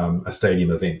a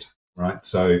stadium event, right?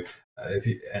 So if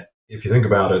you think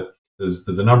about it, there's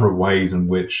a number of ways in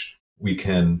which we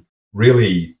can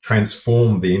really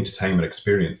transform the entertainment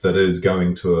experience that is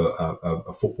going to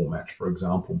a football match, for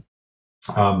example.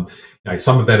 Some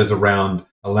of that is around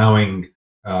allowing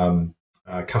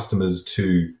customers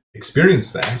to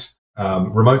experience that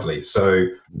remotely. So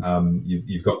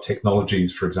you've got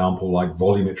technologies, for example, like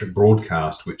volumetric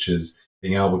broadcast, which is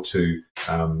being able to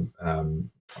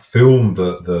film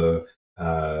the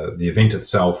event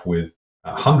itself with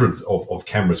hundreds of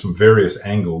cameras from various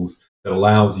angles, that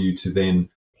allows you to then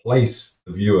place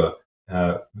the viewer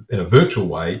in a virtual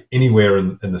way anywhere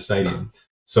in the stadium.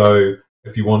 So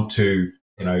if you want to,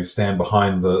 stand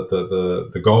behind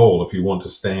the goal, if you want to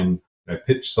stand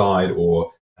pitch side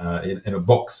or in a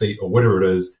box seat or whatever it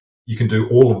is, you can do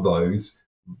all of those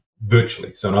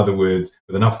virtually. So in other words,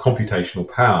 with enough computational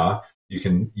power, you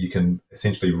can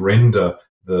essentially render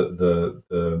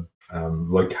the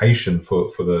location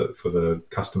for the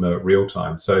customer real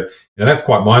time. So that's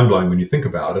quite mind blowing when you think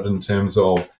about it in terms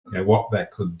of what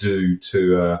that could do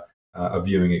to a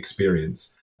viewing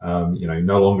experience.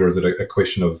 No longer is it a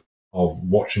question of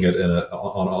watching it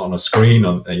on a screen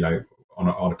on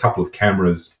a couple of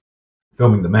cameras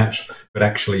filming the match, but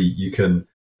actually you can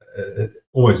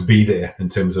almost be there in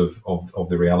terms of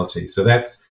the reality. So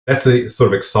that's a sort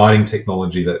of exciting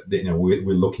technology that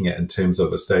we're looking at in terms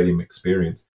of a stadium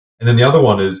experience. And then the other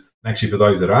one is actually for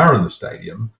those that are in the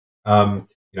stadium,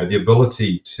 the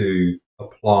ability to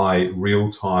apply real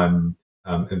time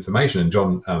information. And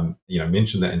John,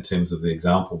 mentioned that in terms of the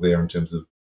example there, in terms of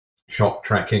shot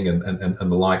tracking and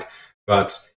the like.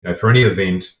 But for any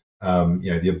event,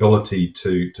 the ability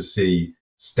to see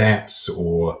stats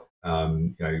or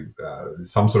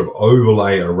some sort of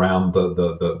overlay around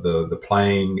the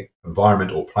playing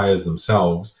environment or players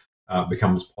themselves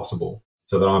becomes possible.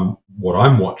 So that what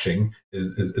I'm watching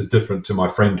is different to my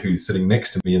friend who's sitting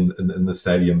next to me in the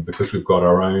stadium, because we've got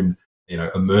our own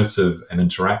immersive and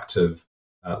interactive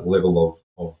level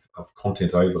of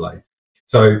content overlay.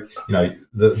 So,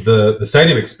 the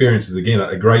stadium experience is again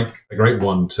a great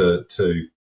one to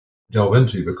delve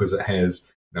into, because it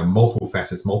has multiple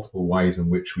facets, multiple ways in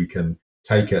which we can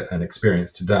take an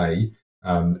experience today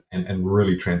and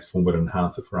really transform it and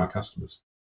enhance it for our customers.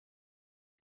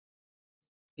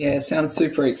 Yeah, sounds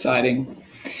super exciting.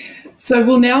 So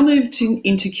we'll now move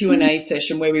into Q&A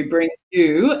session, where we bring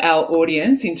you, our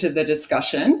audience, into the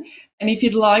discussion. And if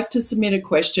you'd like to submit a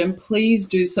question, please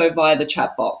do so via the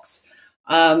chat box.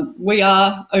 We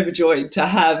are overjoyed to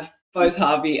have both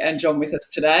Harvey and John with us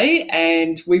today,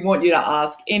 and we want you to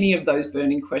ask any of those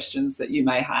burning questions that you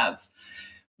may have.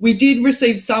 We did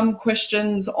receive some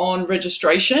questions on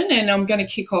registration, and I'm going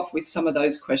to kick off with some of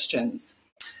those questions.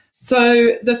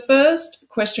 So the first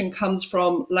question comes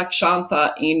from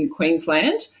Lakshantha in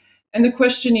Queensland. And the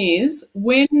question is,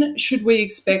 when should we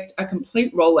expect a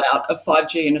complete rollout of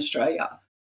 5G in Australia?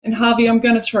 And Harvey, I'm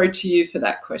going to throw to you for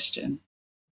that question.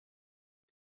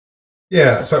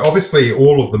 Yeah, so obviously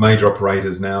all of the major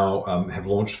operators now have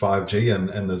launched 5G,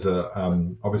 and there's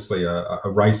obviously a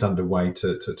race underway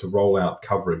to roll out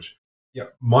coverage. Yeah,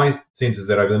 my sense is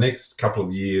that over the next couple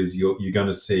of years, you're going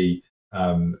to see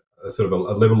a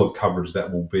level of coverage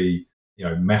that will be,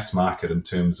 mass market in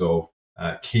terms of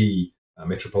key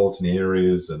metropolitan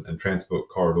areas and transport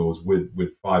corridors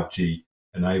with 5G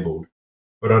enabled.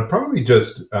 But I'd probably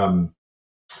just put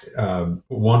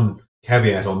one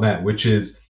caveat on that, which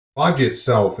is 5G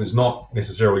itself is not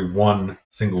necessarily one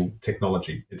single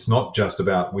technology. It's not just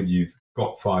about whether you've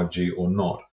got 5G or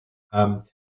not.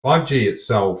 5G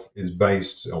itself is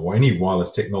based, or any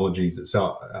wireless technologies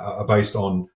itself are based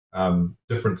on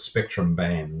different spectrum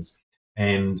bands,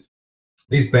 and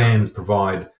these bands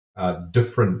provide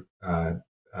different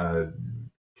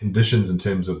conditions in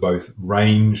terms of both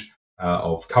range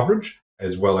of coverage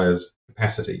as well as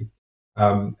capacity.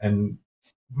 And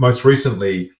most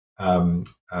recently,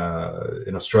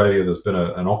 in Australia, there's been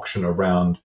an auction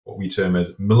around what we term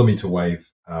as millimetre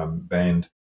wave band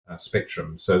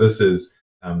spectrum. So this is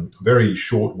very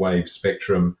short wave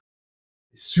spectrum,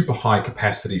 super high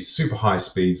capacity, super high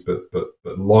speeds, but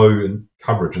low in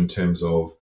coverage in terms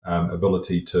of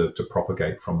ability to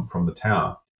propagate from the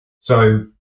tower. So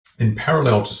in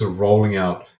parallel to sort of rolling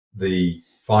out the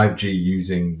 5G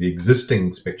using the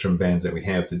existing spectrum bands that we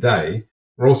have today,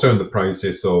 we're also in the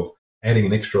process of adding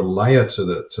an extra layer to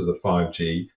the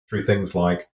 5G through things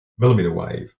like millimetre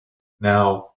wave.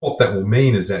 Now, what that will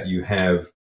mean is that you have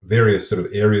various sort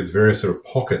of areas, various sort of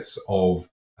pockets of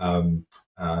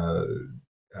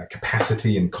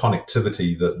capacity and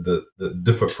connectivity that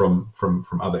differ from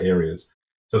other areas.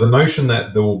 So the notion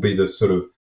that there will be this sort of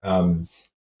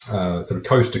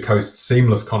coast to coast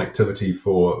seamless connectivity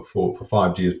for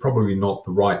 5G is probably not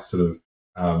the right sort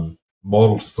of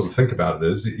model to sort of think about it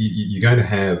as. You're going to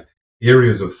have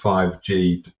areas of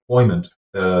 5G deployment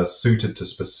that are suited to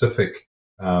specific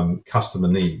customer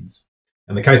needs.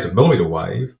 In the case of millimetre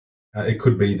wave, it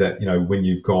could be that, when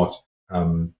you've got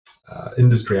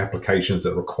industry applications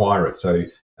that require it, so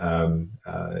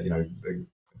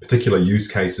particular use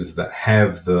cases that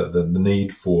have the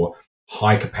need for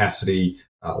high capacity,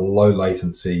 low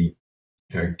latency,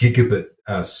 gigabit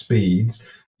speeds,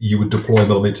 you would deploy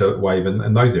millimetre wave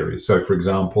in those areas. So, for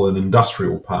example, in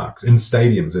industrial parks, in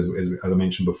stadiums, as I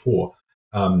mentioned before,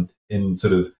 in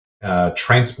sort of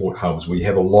transport hubs where you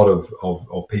have a lot of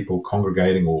people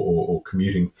congregating or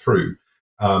commuting through,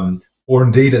 or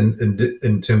indeed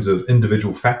in terms of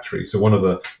individual factories. So one of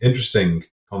the interesting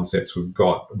concepts we've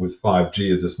got with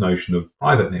 5G is this notion of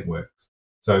private networks.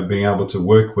 So being able to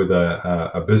work with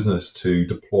a business to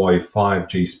deploy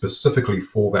 5G specifically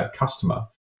for that customer.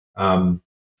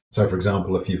 So, for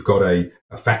example, if you've got a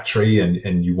factory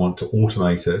and you want to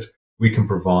automate it, we can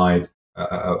provide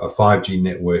a 5G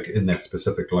network in that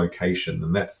specific location.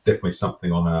 And that's definitely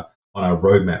something on our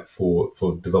roadmap for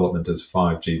development as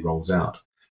 5G rolls out.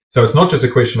 So it's not just a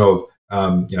question of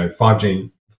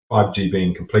 5G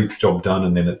being complete, job done,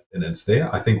 and then it's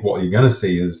there. I think what you're going to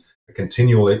see is a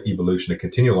continual evolution, a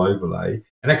continual overlay,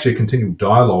 and actually a continual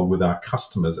dialogue with our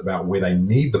customers about where they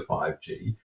need the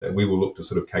 5G that we will look to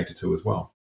sort of cater to as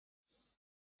well.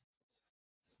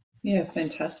 Yeah,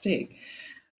 fantastic.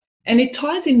 And it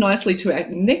ties in nicely to our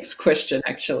next question,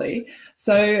 actually.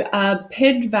 So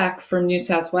Pedvac from New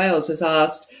South Wales has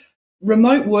asked,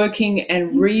 remote working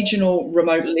and regional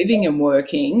remote living and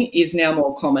working is now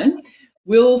more common.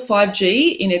 Will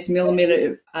 5G in its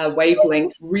millimetre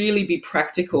wavelength really be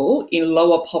practical in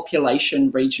lower population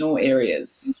regional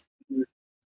areas?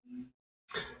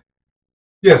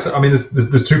 Yes, I mean,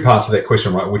 there's two parts to that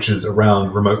question, right? Which is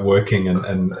around remote working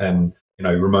and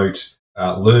remote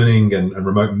learning and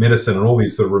remote medicine and all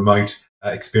these sort of remote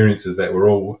experiences that we're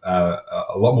all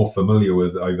a lot more familiar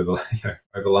with over the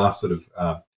over the last sort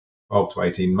of 12 to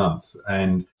 18 months.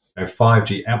 And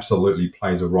 5G absolutely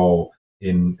plays a role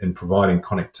in providing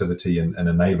connectivity and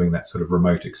enabling that sort of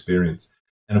remote experience.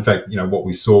 And in fact, what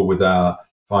we saw with our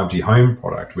 5G home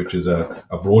product, which is a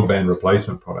broadband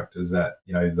replacement product, is that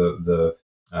the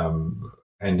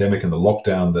pandemic and the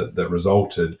lockdown that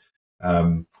resulted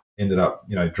ended up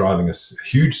driving a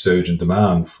huge surge in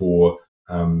demand for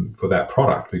that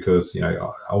product, because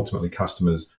ultimately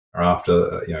customers are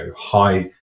after high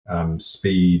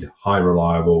speed, highly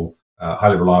reliable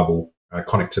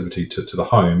connectivity to the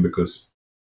home because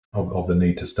of the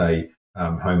need to stay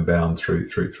homebound through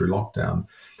lockdown.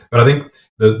 But I think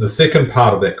the second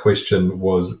part of that question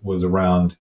was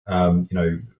around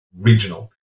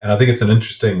regional, and I think it's an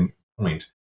interesting point.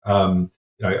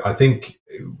 I think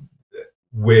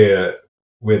where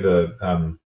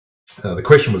the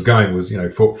question was going was,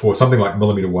 for something like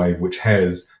millimeter wave, which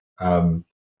has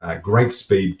great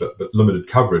speed but limited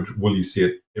coverage, will you see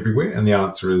it everywhere? And the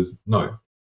answer is no.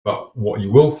 But what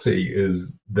you will see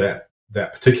is that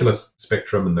particular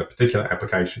spectrum and that particular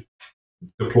application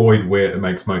deployed where it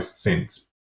makes most sense.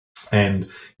 And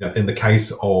in the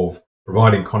case of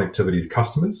providing connectivity to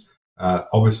customers,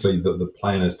 obviously the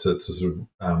plan is to sort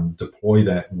of deploy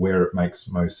that where it makes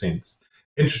most sense.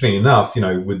 Interestingly enough,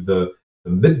 with the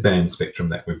mid-band spectrum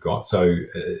that we've got, so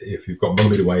if you've got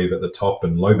millimeter wave at the top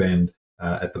and low band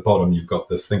at the bottom, you've got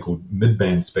this thing called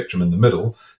mid-band spectrum in the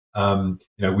middle.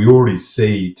 We already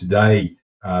see today,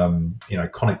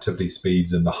 connectivity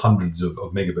speeds in the hundreds of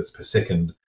megabits per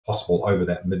second possible over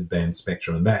that mid-band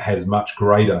spectrum, and that has much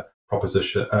greater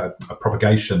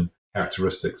propagation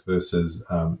characteristics versus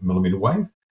millimeter wave.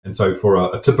 And so for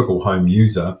a typical home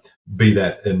user, be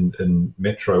that in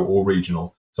metro or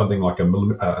regional, something like a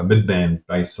mid-band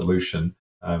based solution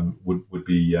would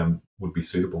be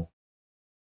suitable.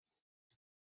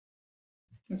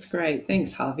 That's great.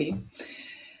 Thanks, Harvey.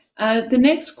 The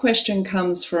next question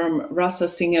comes from Rasa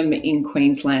Singham in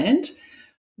Queensland.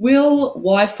 Will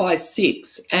Wi-Fi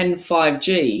 6 and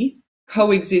 5G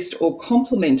coexist or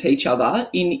complement each other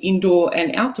in indoor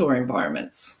and outdoor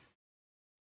environments?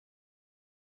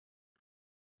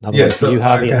 Yeah, so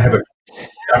I can have a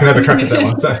crack at that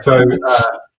one. So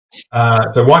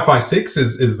Wi-Fi 6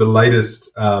 is the latest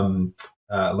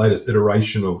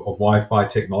iteration of Wi-Fi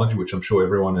technology, which I'm sure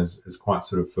everyone is quite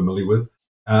sort of familiar with.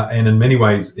 And in many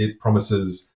ways, it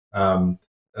promises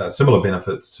similar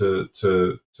benefits to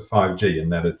 5G, in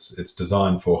that it's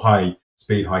designed for high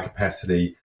speed, high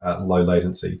capacity, low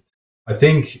latency. I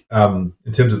think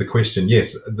in terms of the question,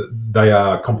 yes, they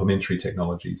are complementary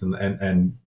technologies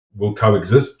and will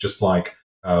coexist just like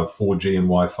 4G and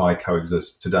Wi-Fi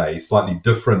coexist today. Slightly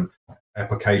different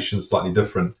applications, slightly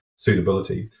different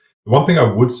suitability. The one thing I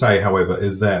would say, however,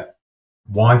 is that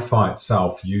Wi-Fi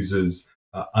itself uses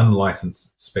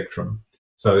unlicensed spectrum.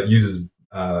 So it uses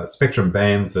spectrum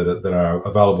bands that are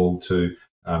available to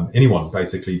anyone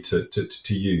basically to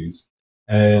use.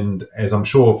 And as I'm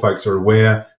sure folks are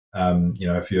aware,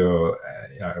 if you're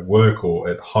at work or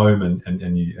at home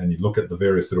and you look at the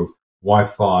various sort of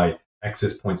Wi-Fi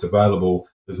access points available,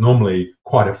 there's normally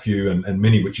quite a few and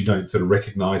many which you don't sort of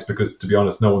recognize because, to be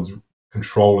honest, no one's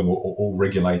controlling or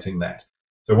regulating that.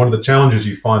 So one of the challenges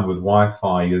you find with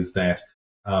Wi-Fi is that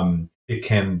it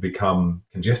can become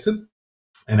congested,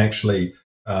 and actually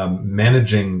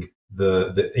managing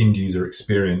the end user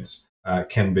experience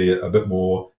can be a bit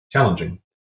more challenging.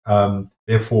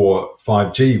 Therefore,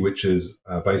 5G, which is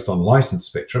based on licensed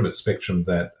spectrum, it's spectrum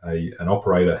that an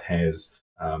operator has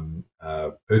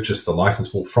purchased the license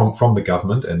for from the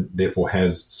government and therefore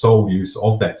has sole use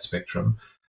of that spectrum,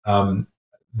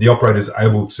 the operator is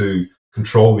able to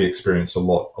control the experience a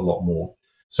lot more.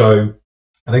 So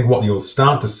I think what you'll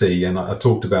start to see, and I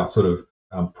talked about sort of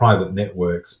private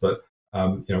networks, but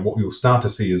what you'll start to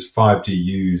see is 5G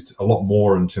used a lot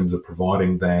more in terms of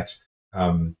providing that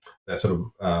sort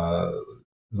of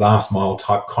last mile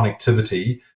type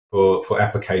connectivity for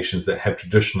applications that have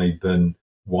traditionally been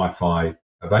Wi-Fi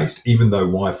based, even though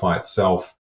Wi-Fi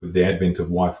itself, with the advent of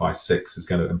Wi-Fi 6, is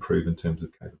going to improve in terms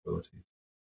of capabilities.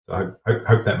 So I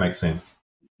hope that makes sense.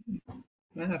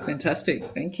 Wow, fantastic.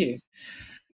 Thank you.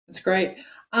 That's great.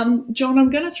 John, I'm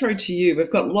going to throw to you.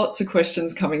 We've got lots of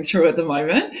questions coming through at the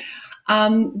moment.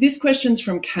 This question's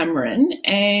from Cameron,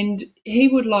 and he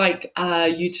would like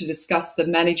you to discuss the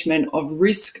management of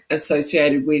risk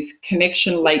associated with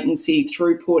connection latency,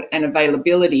 throughput, and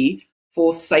availability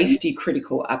for safety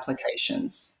critical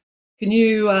applications. Can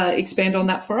you expand on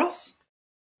that for us?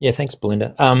 Yeah, thanks,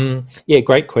 Belinda. Yeah,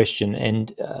 great question.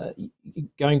 And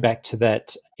going back to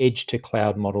that edge to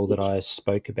cloud model that I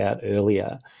spoke about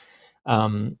earlier,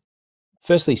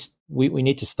 firstly, we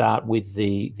need to start with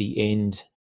the end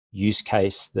use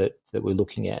case that we're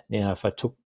looking at. Now, if I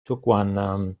took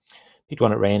one, picked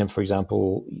one at random, for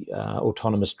example,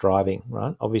 autonomous driving,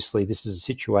 right? Obviously, this is a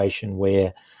situation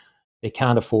where there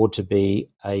can't afford to be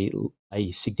a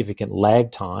significant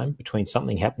lag time between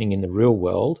something happening in the real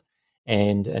world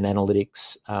and an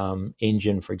analytics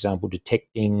engine, for example,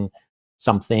 detecting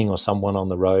something or someone on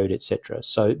the road, etc.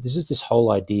 So this is this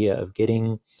whole idea of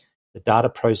getting the data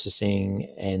processing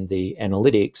and the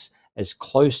analytics as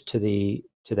close to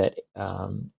that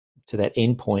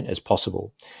endpoint as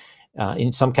possible.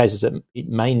 In some cases, it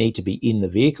may need to be in the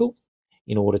vehicle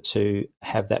in order to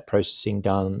have that processing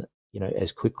done,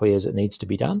 as quickly as it needs to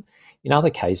be done. In other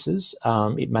cases,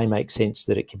 it may make sense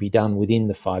that it can be done within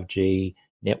the 5G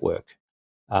network,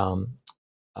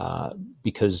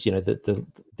 because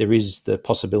there is the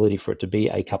possibility for it to be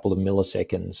a couple of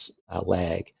milliseconds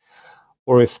lag.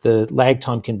 Or if the lag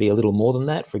time can be a little more than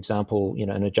that, for example,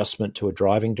 an adjustment to a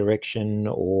driving direction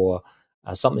or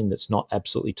something that's not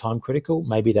absolutely time critical,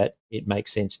 maybe that it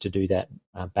makes sense to do that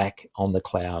back on the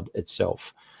cloud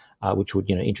itself, which would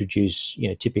introduce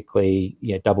typically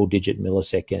double-digit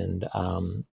millisecond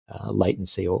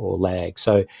latency or lag.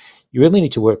 So you really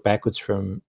need to work backwards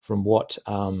from what's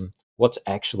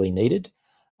actually needed,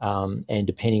 and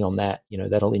depending on that,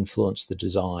 that'll influence the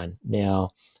design. Now,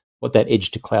 what that edge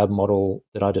to cloud model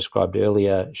that I described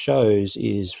earlier shows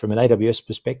is, from an AWS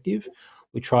perspective,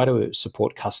 we try to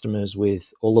support customers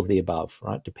with all of the above,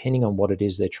 right? Depending on what it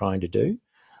is they're trying to do,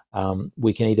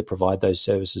 we can either provide those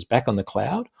services back on the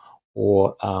cloud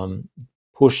or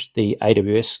push the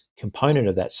AWS component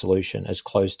of that solution as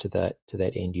close to that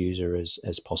end user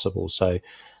as possible. So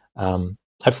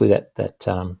hopefully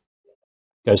that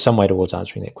goes some way towards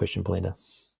answering that question, Belinda.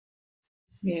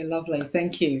 Yeah, lovely.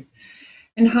 Thank you.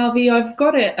 And Harvey, I've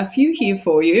got a few here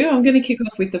for you. I'm going to kick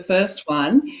off with the first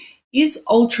one. Is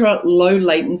ultra low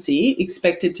latency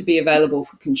expected to be available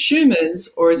for consumers,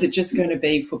 or is it just going to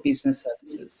be for business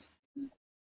services?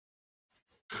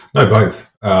 No, both.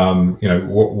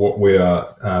 What we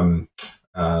are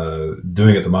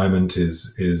doing at the moment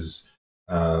is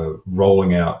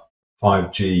rolling out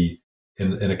 5G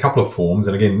in a couple of forms.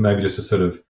 And again, maybe just to sort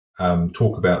of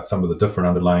talk about some of the different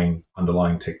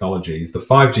underlying technologies. The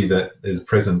 5G that is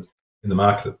present in the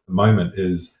market at the moment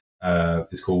is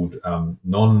called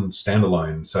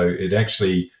non-standalone. So it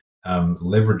actually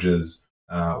leverages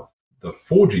the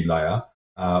 4G layer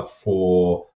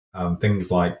for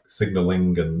things like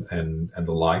signaling and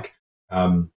the like,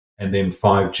 and then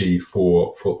 5G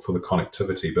for the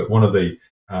connectivity. But one of the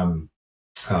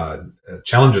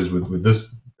challenges with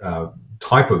this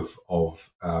type of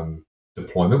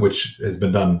deployment, which has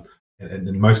been done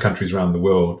in most countries around the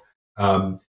world,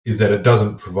 is that it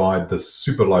doesn't provide the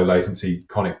super low latency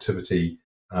connectivity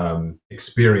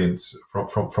experience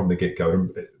from the get-go.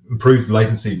 It improves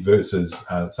latency versus,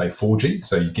 say, 4G,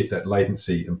 so you get that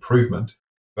latency improvement,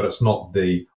 but it's not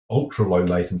the ultra low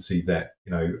latency that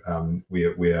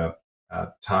we're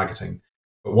targeting.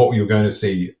 But what you're going to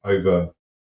see over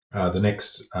the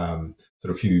next sort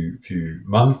of few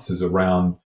months is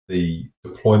around the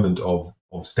deployment of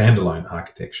standalone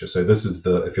architecture. So this is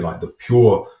if you like, the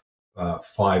pure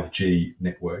 5G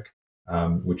network,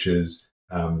 which is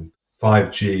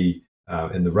 5G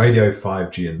in the radio,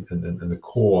 5G in the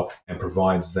core, and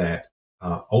provides that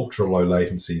ultra low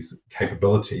latency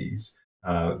capabilities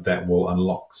that will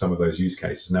unlock some of those use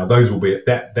cases. Now, those will be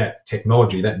that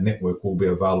technology, that network will be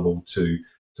available to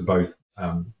both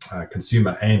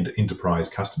consumer and enterprise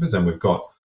customers, and we've got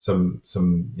some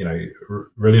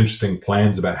really interesting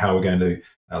plans about how we're going to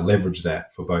leverage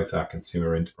that for both our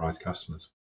consumer and enterprise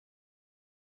customers.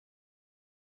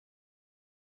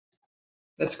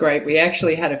 That's great. We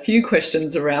actually had a few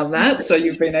questions around that, so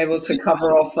you've been able to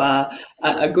cover off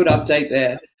a good update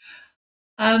there.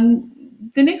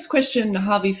 The next question,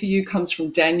 Harvey, for you comes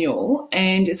from Daniel,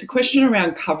 and it's a question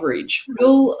around coverage.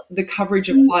 Will the coverage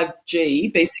of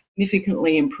 5G be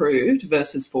significantly improved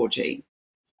versus 4G?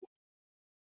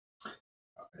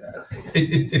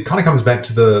 It kind of comes back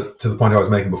to the point I was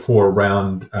making before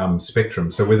around spectrum.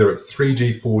 So whether it's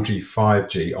 3G, 4G,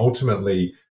 5G,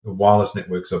 ultimately the wireless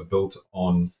networks are built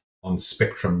on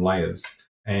spectrum layers,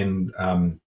 and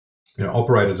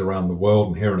operators around the world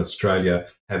and here in Australia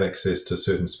have access to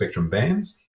certain spectrum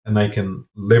bands, and they can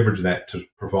leverage that to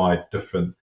provide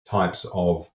different types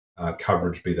of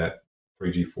coverage, be that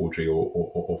 3G, 4G,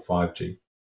 or 5G.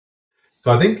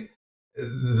 So I think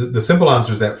the simple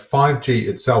answer is that 5G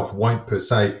itself won't per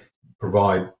se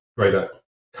provide greater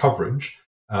coverage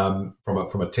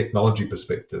from a technology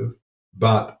perspective,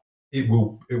 but it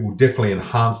will definitely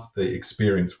enhance the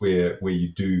experience where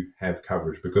you do have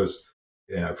coverage, because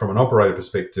from an operator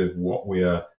perspective, what we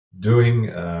are doing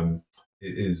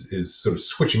is sort of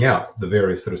switching out the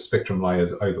various sort of spectrum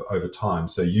layers over time.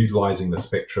 So utilizing the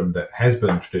spectrum that has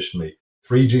been traditionally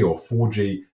 3G or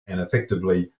 4G and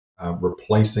effectively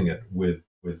replacing it with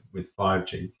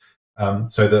 5G.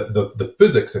 So the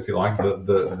physics, if you like,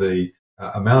 the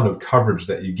amount of coverage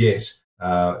that you get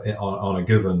on a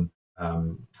given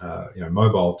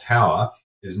mobile tower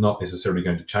is not necessarily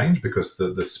going to change, because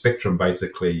the spectrum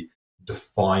basically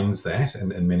defines that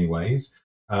in many ways.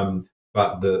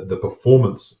 But the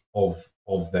performance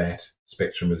of that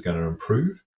spectrum is going to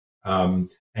improve. And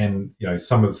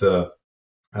some of the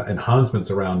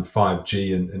enhancements around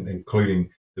 5G, and including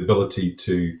the ability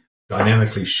to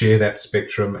dynamically share that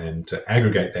spectrum and to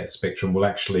aggregate that spectrum, will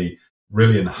actually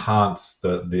really enhance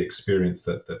the experience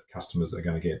that customers are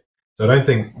going to get. So I don't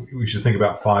think we should think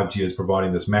about 5G as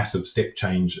providing this massive step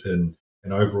change in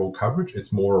overall coverage.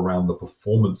 It's more around the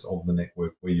performance of the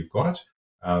network where you've got it,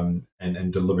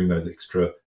 and delivering those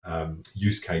extra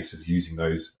use cases using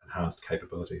those enhanced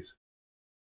capabilities.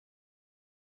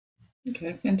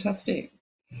 Okay, fantastic.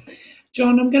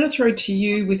 John, I'm going to throw to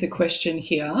you with a question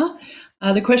here.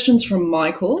 The question's from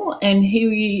Michael, and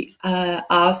he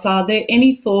asks, are there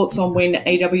any thoughts on when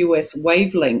AWS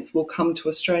Wavelength will come to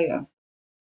Australia?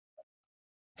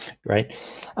 Great.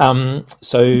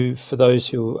 So for those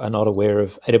who are not aware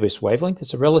of AWS Wavelength,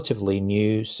 it's a relatively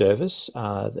new service.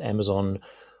 Amazon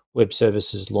Web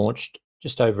Services launched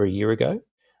just over a year ago.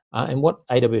 And what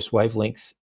AWS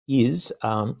Wavelength is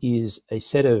a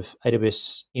set of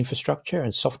AWS infrastructure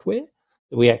and software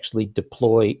that we actually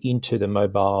deploy into the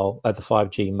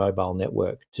 5G mobile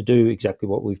network to do exactly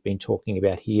what we've been talking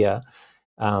about here,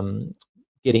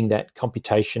 getting that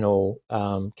computational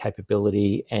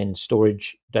capability and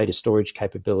data storage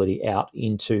capability out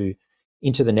into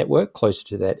the network closer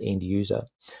to that end user.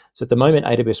 So at the moment,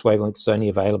 AWS Wavelength is only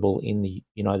available in the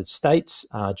United States,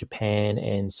 Japan,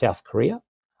 and South Korea.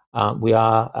 We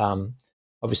are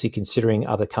obviously considering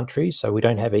other countries, so we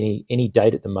don't have any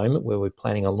date at the moment where we're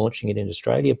planning on launching it in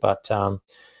Australia, but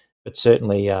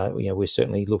certainly, we're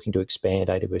certainly looking to expand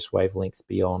AWS Wavelength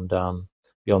beyond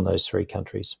those three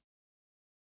countries.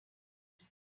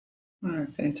 Oh,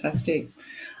 fantastic.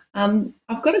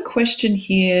 I've got a question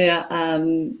here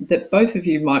that both of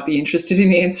you might be interested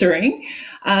in answering.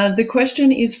 The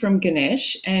question is from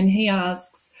Ganesh, and he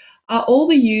asks, are all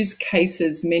the use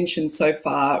cases mentioned so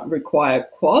far require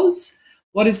QoS?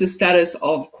 What is the status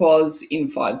of QoS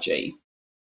in 5G?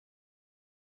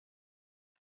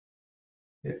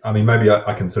 Yeah, I mean, maybe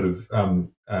I can sort of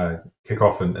kick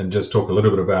off and just talk a little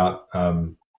bit about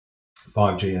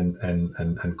 5G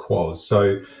and QoS.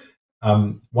 So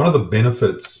one of the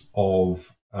benefits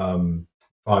of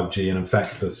 5G, and in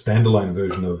fact the standalone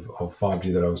version of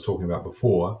 5G that I was talking about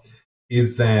before,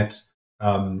 is that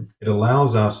it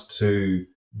allows us to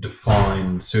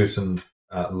define certain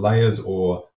layers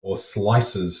or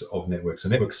slices of networks. So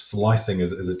network slicing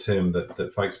is a term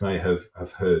that folks may have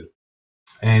heard.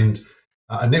 And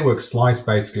a network slice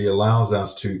basically allows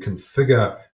us to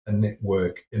configure a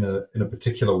network in a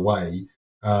particular way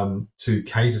to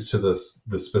cater to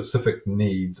the specific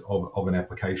needs of an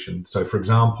application. So for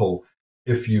example,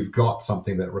 if you've got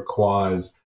something that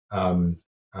requires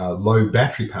low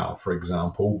battery power, for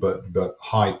example, but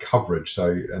high coverage.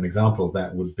 So an example of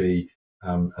that would be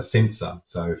a sensor.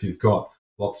 So if you've got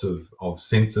lots of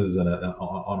sensors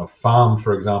on a farm,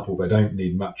 for example, they don't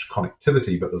need much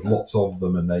connectivity, but there's lots of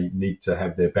them and they need to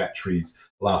have their batteries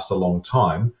last a long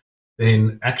time,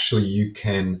 then actually you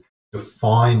can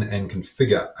define and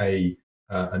configure a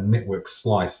network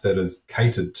slice that is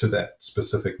catered to that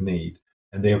specific need.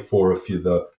 And therefore, if you're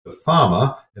the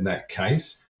farmer in that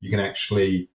case, you can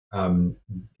actually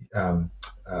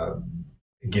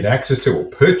get access to or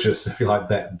purchase, if you like,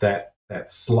 that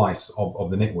slice of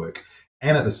the network.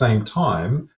 And at the same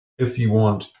time, if you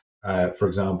want, for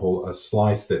example, a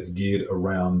slice that's geared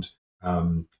around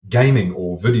gaming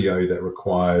or video that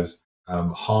requires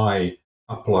high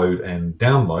upload and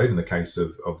download, in the case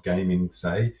of gaming,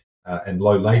 say, and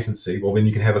low latency, well, then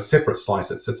you can have a separate slice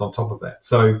that sits on top of that.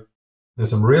 So there's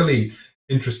some really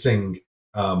interesting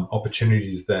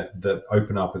opportunities that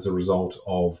open up as a result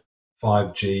of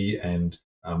 5G and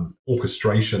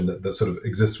orchestration that sort of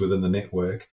exists within the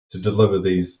network to deliver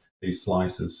these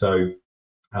slices. So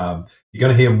you're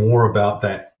going to hear more about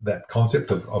that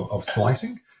concept of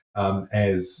slicing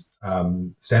as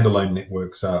standalone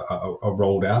networks are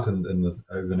rolled out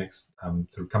over the next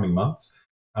sort of coming months.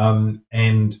 And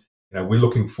we're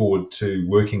looking forward to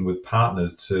working with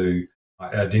partners to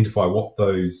identify what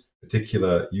those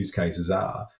particular use cases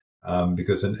are,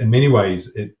 because in many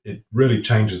ways it really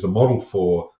changes the model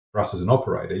for us as an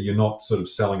operator. You're not sort of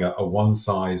selling a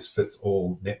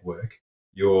one-size-fits-all network.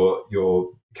 You're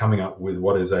coming up with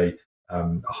what is a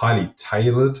highly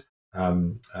tailored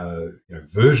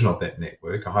version of that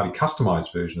network, a highly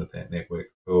customized version of that network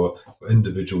for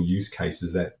individual use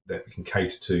cases that can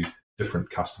cater to different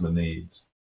customer needs.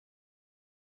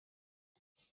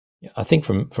 I think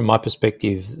from my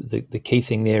perspective, the key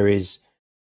thing there is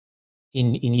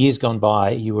in years gone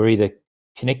by, you were either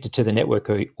connected to the network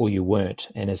or you weren't.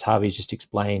 And as Harvey's just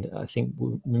explained, I think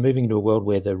we're moving into a world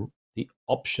where the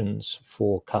options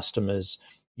for customers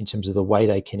in terms of the way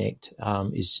they connect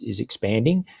is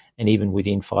expanding, and even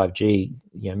within 5G,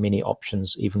 many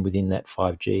options even within that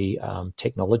 5G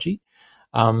technology.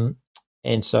 And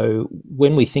so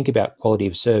when we think about quality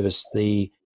of service,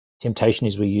 the temptation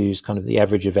is we use kind of the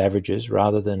average of averages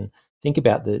rather than think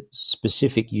about the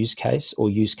specific use case or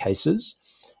use cases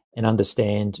and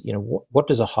understand, what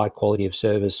does a high quality of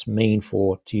service mean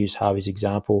for, to use Harvey's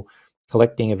example,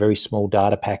 collecting a very small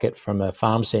data packet from a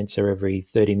farm sensor every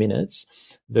 30 minutes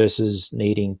versus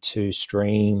needing to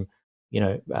stream,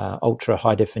 ultra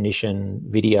high definition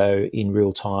video in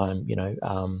real time,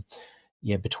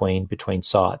 between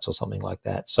sites or something like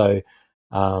that. So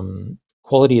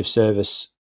quality of service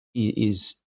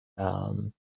is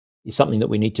something that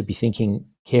we need to be thinking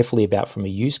carefully about from a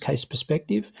use case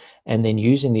perspective, and then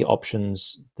using the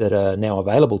options that are now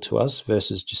available to us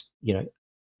versus just,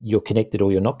 you're connected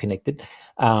or you're not connected,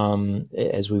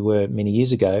 as we were many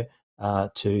years ago,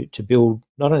 to build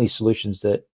not only solutions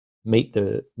that meet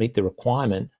the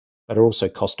requirement, but are also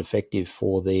cost effective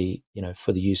for the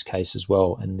use case as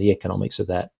well, and the economics of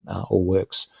that all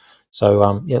works.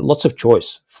 So lots of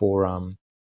choice for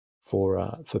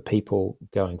people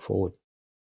going forward.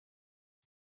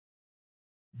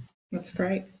 That's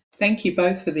great. Thank you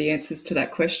both for the answers to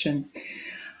that question.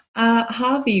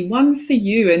 Harvey, one for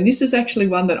you, and this is actually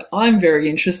one that I'm very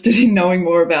interested in knowing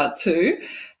more about too.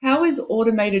 How is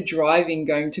automated driving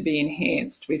going to be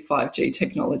enhanced with 5G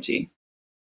technology?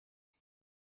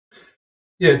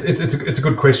 Yeah, it's a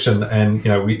good question, and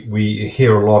we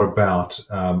hear a lot about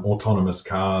autonomous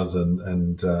cars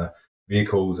and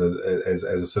vehicles as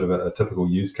a sort of a typical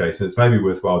use case, and it's maybe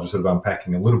worthwhile just sort of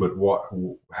unpacking a little bit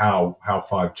how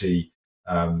 5G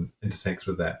intersects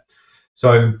with that.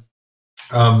 So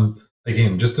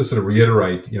again, just to sort of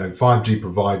reiterate, 5G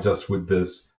provides us with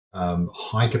this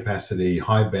high capacity,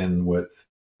 high bandwidth,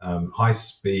 high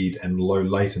speed and low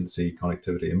latency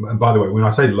connectivity. And by the way, when I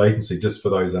say latency, just for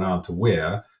those that aren't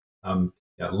aware,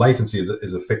 latency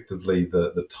is effectively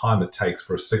the time it takes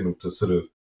for a signal to sort of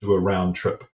do a round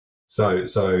trip. So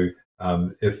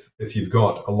if you've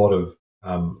got a lot of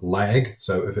lag,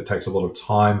 so if it takes a lot of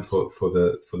time for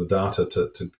the data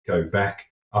to go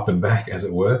up and back, as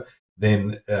it were,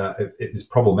 then it is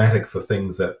problematic for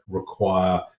things that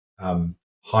require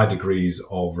high degrees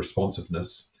of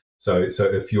responsiveness. So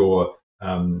if you're,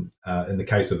 in the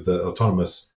case of the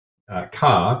autonomous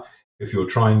car, if you're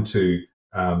trying to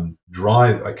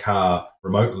drive a car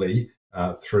remotely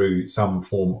through some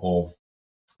form of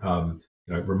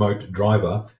remote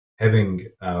driver, having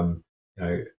a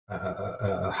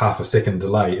half a second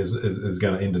delay is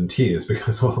going to end in tears,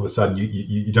 because all of a sudden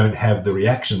you don't have the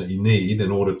reaction that you need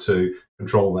in order to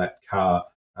control that car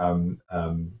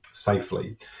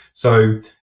safely. So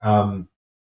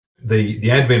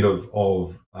the advent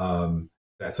of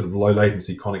that sort of low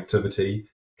latency connectivity,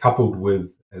 coupled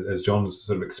with, as John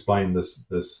sort of explained, this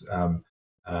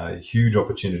huge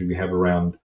opportunity we have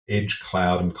around edge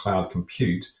cloud and cloud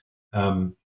compute,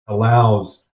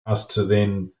 allows us to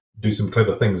then do some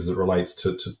clever things as it relates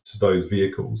to those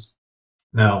vehicles.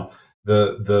 Now,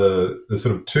 the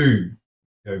sort of two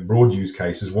broad use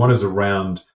cases. One is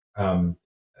around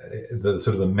the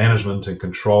sort of the management and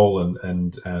control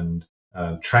and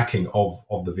tracking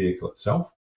of the vehicle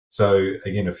itself. So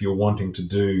again, if you're wanting to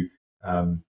do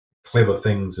clever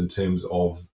things in terms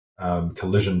of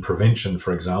collision prevention,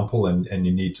 for example, and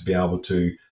you need to be able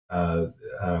to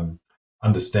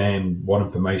understand what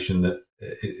information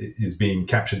is being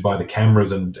captured by the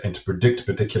cameras and to predict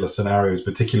particular scenarios,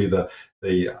 particularly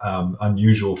the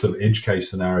unusual sort of edge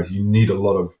case scenarios, you need a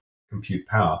lot of compute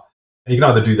power. And you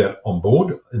can either do that on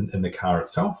board in the car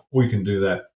itself, or you can do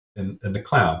that in the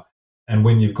cloud. And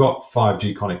when you've got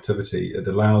 5G connectivity, it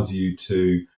allows you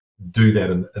to do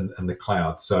that in the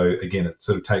cloud. So again, it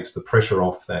sort of takes the pressure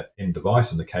off that end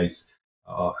device, in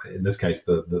this case,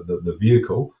 the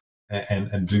vehicle,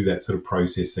 and do that sort of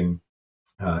processing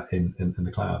in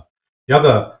the cloud. The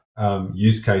other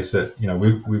use case that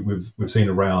we've seen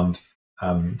around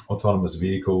autonomous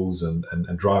vehicles and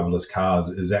driverless cars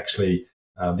is actually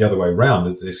the other way around.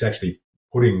 It's actually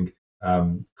putting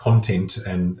content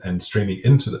and streaming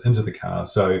into the car.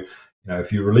 So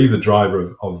if you relieve the driver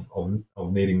of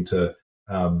needing to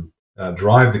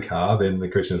drive the car, then the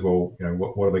question is, well,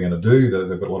 what are they going to do?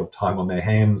 They've got a lot of time on their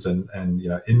hands, and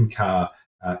in-car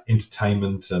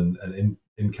entertainment and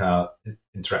in-car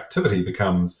interactivity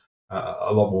becomes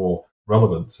a lot more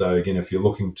relevant. So again, if you're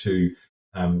looking to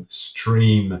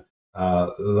stream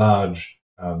large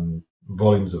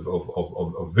volumes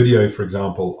of video, for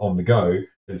example, on the go,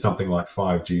 then something like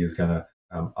 5G is going to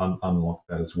unlock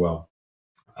that as well.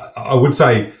 I would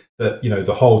say that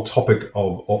the whole topic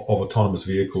of autonomous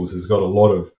vehicles has got a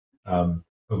lot of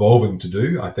evolving to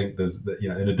do. I think there's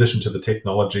in addition to the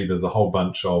technology, there's a whole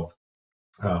bunch of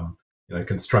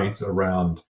constraints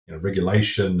around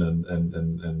regulation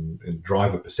and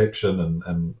driver perception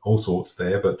and all sorts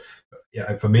there. But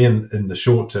for me, in the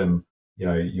short term,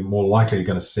 you're more likely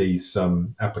going to see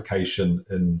some application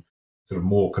in sort of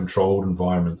more controlled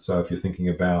environments. So if you're thinking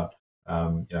about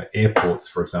airports,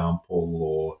 for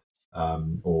example,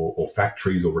 or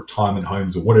factories or retirement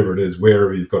homes or whatever it is,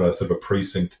 wherever you've got a sort of a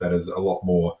precinct that is a lot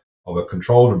more of a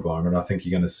controlled environment, I think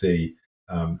you're going to see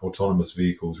autonomous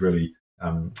vehicles really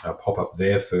pop up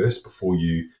there first before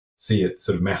you see it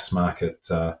sort of mass market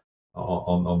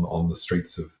on the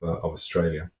streets of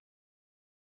Australia.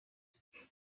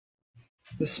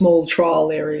 The small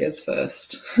trial areas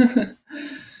first.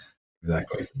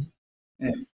 Exactly.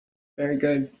 Yeah. Very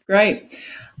good. Great.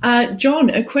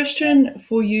 John, a question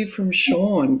for you from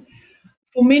Sean.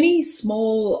 For many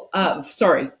small, For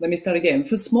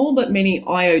small but many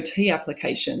IoT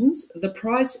applications, the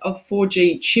price of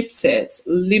 4G chipsets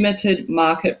limited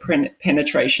market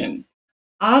penetration.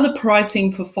 Are the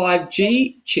pricing for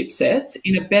 5G chipsets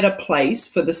in a better place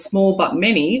for the small but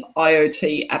many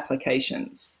IoT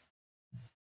applications?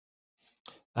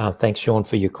 Thanks, Sean,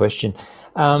 for your question.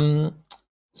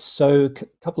 So a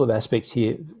couple of aspects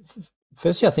here.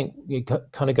 Firstly, I think it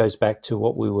kind of goes back to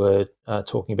what we were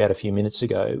talking about a few minutes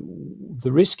ago.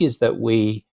 The risk is that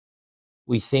we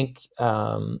think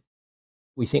one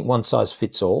size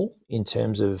fits all in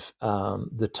terms of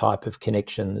the type of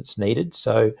connection that's needed.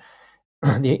 So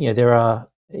there are,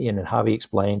 Harvey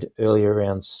explained earlier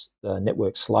around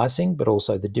network slicing, but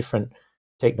also the different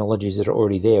technologies that are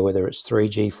already there, whether it's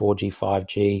 3G, 4G,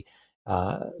 5G,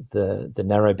 the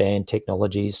narrowband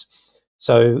technologies.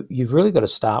 So you've really got to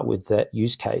start with that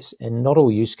use case, and not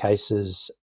all use cases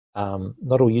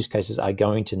are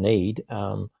going to need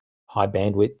high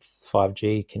bandwidth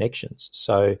 5G connections.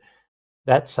 So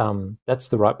that's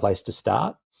the right place to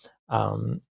start.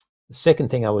 The second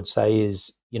thing I would say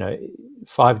is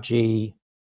 5G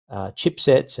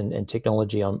chipsets and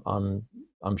technology.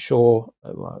 I'm sure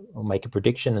I'll make a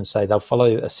prediction and say they'll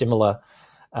follow a similar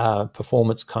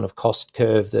performance kind of cost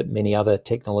curve that many other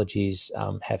technologies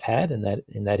have had, and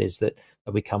that is that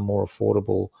they'll become more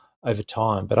affordable over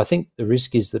time. But I think the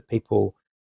risk is that people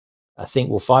think,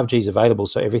 well, 5G is available,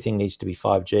 so everything needs to be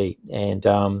 5G. And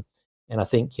I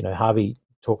think Harvey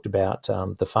talked about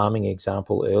the farming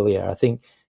example earlier. I think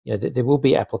there will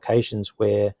be applications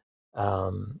where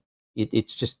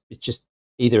it's just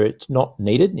either it's not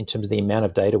needed in terms of the amount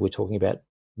of data we're talking about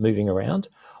moving around,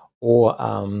 or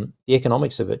the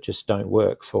economics of it just don't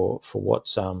work for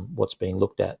what's being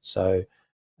looked at. So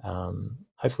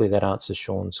hopefully that answers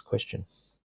Sean's question.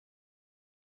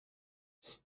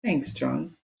 Thanks,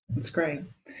 John. That's great.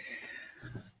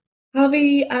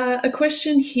 Harvey, a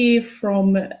question here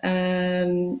from,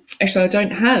 actually I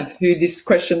don't have who this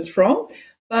question's from,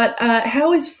 but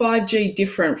how is 5G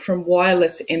different from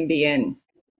wireless NBN?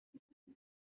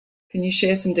 Can you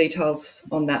share some details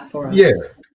on that for us?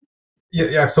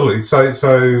 Yeah, absolutely. So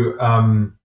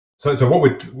what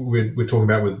we're talking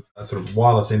about with a sort of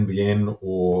wireless NBN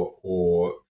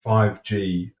or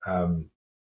 5G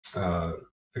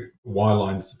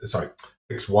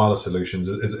fixed wireless solutions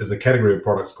is a category of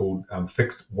products called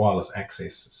fixed wireless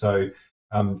access. So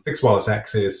fixed wireless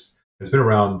access has been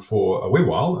around for a wee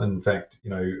while. In fact,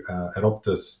 at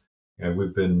Optus,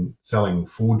 we've been selling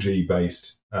 4G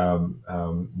based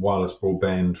wireless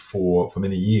broadband for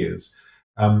many years.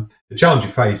 The challenge you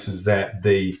face is that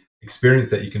the experience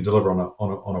that you can deliver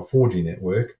on a 4G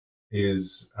network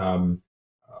is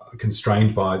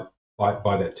constrained by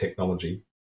that technology.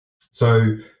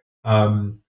 So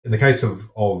in the case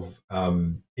of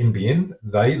NBN,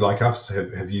 they, like us,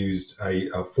 have used a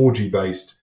 4G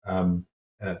based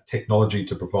technology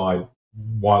to provide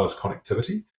wireless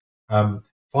connectivity.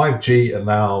 5G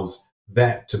allows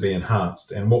that to be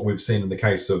enhanced, and what we've seen in the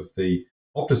case of the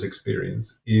Optus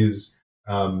experience is,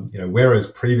 whereas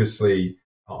previously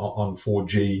on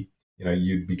 4G,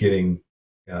 you'd be getting,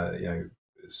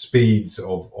 speeds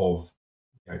of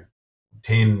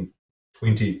 10,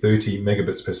 20, 30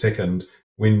 megabits per second.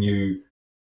 When you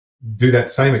do that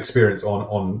same experience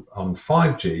on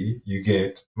 5G, you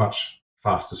get much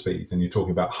faster speeds, and you're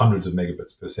talking about hundreds of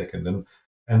megabits per second.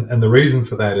 And the reason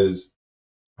for that is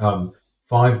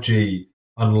 5G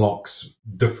unlocks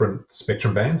different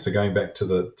spectrum bands. So going back to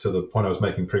the point I was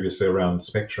making previously around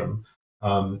spectrum,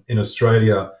 in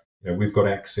Australia, we've got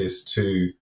access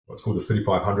to what's called the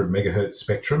 3500 megahertz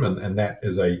spectrum, and that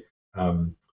is a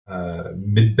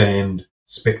mid-band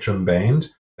spectrum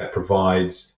band that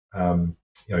provides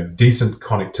decent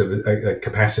connectivity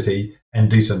capacity and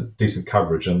decent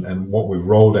coverage. And what we've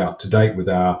rolled out to date with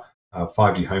our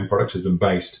 5G home product has been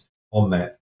based on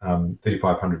that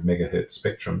 3500 megahertz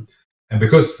spectrum. And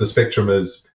because the spectrum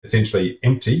is essentially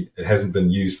empty, it hasn't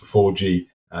been used for 4G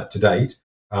to date,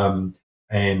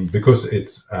 and because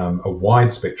it's a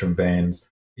wide spectrum band,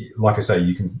 like I say,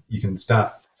 you can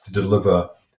start to deliver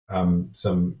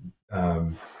some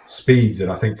speeds that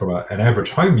I think from an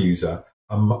average home user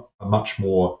are much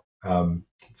more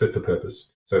fit for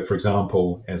purpose. So, for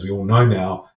example, as we all know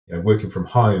now, working from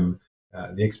home,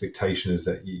 the expectation is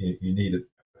that you need a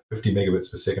 50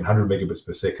 megabits per second, 100 megabits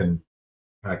per second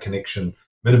connection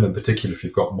minimum, particularly if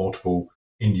you've got multiple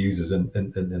end users in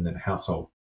that household.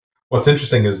 What's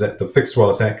interesting is that the fixed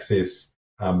wireless access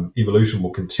evolution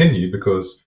will continue,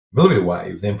 because millimeter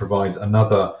wave then provides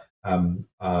another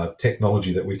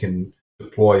technology that we can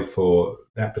deploy for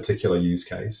that particular use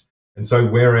case. And so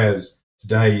whereas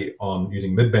today on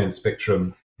using mid-band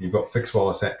spectrum, you've got fixed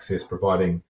wireless access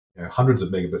providing hundreds of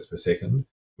megabits per second,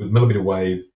 with millimeter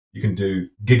wave, you can do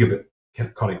gigabit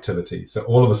connectivity. So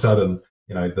all of a sudden,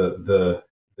 the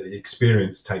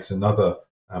experience takes another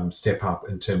step up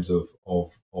in terms of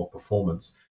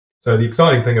performance. So the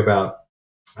exciting thing about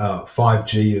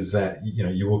 5G is that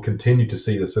you will continue to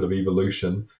see this sort of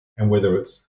evolution, and whether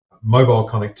it's mobile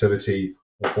connectivity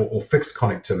or fixed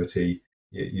connectivity,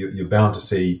 you're bound to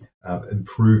see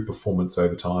improved performance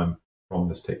over time from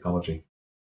this technology.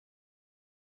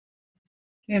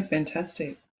 Yeah,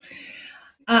 fantastic.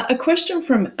 A question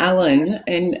from Alan,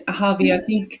 and Harvey, I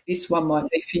think this one might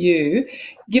be for you.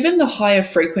 Given the higher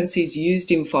frequencies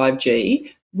used in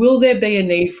 5G, will there be a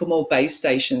need for more base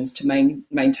stations to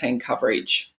maintain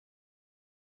coverage?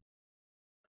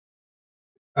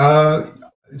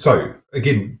 So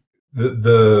again,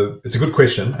 it's a good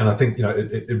question, and I think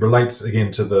it relates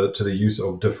again to the use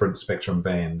of different spectrum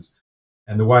bands.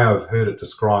 And the way I've heard it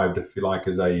described, if you like,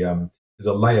 is a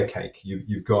layer cake.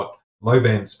 You've got low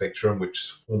band spectrum,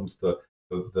 which forms the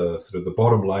sort of the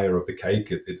bottom layer of the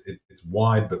cake. It's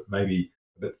wide, but maybe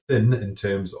a bit thin in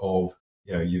terms of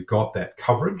you've got that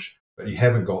coverage, but you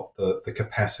haven't got the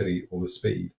capacity or the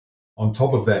speed. On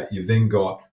top of that, you've then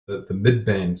got the mid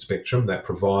band spectrum that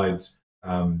provides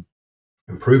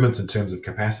improvements in terms of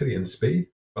capacity and speed,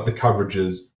 but the coverage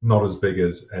is not as big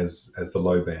as the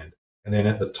low band. And then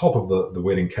at the top of the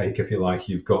wedding cake, if you like,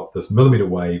 you've got this millimeter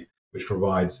wave, which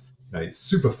provides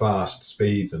super fast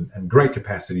speeds and great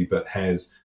capacity, but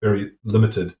has very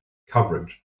limited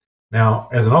coverage. Now,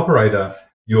 as an operator,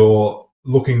 you're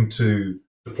looking to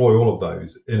deploy all of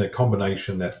those in a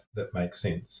combination that makes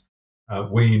sense.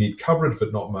 Where you need coverage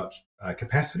but not much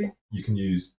capacity, you can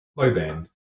use low band.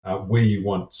 Where you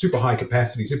want super high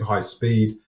capacity, super high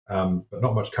speed, but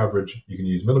not much coverage, you can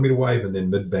use millimeter wave, and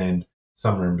then mid band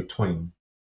somewhere in between.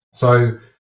 So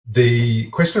the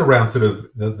question around sort of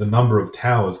the number of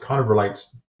towers kind of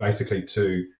relates basically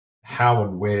to how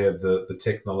and where the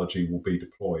technology will be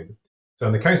deployed. So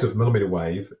in the case of millimeter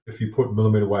wave, if you put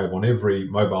millimeter wave on every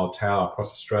mobile tower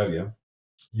across Australia,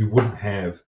 you wouldn't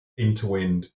have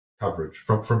end-to-end coverage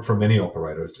from any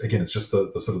operator. Again, it's just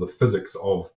the sort of the physics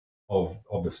of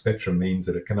the spectrum means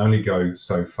that it can only go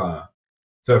so far.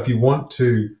 So if you want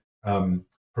to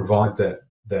provide that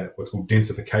what's called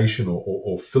densification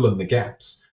or fill in the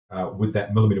gaps with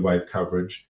that millimeter wave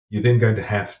coverage, you're then going to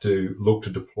have to look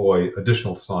to deploy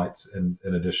additional sites in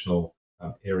additional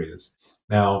areas.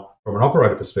 Now, from an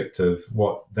operator perspective,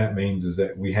 what that means is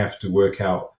that we have to work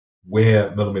out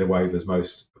where millimeter wave is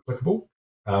most applicable,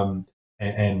 and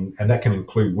that can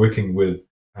include working with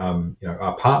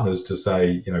our partners to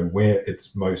say where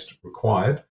it's most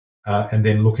required, and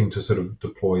then looking to sort of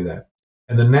deploy that.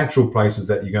 And the natural places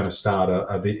that you're going to start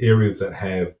are the areas that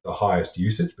have the highest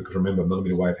usage, because remember,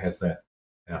 millimeter wave has that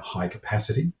high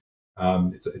capacity.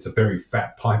 It's a very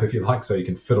fat pipe, if you like, so you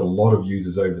can fit a lot of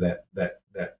users over that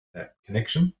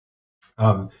connection.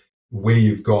 Where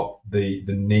you've got the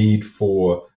need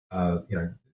for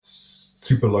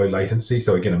super low latency.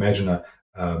 So again, imagine a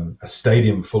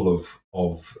stadium full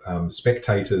of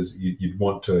spectators. You'd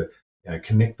want to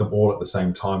connect them all at the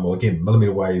same time. Well, again,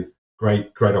 millimeter wave,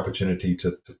 great opportunity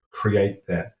to create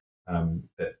that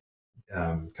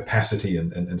capacity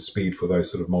and speed for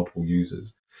those sort of multiple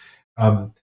users.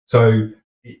 So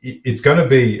it's going to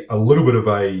be a little bit of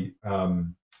a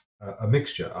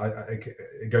mixture.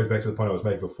 It goes back to the point I was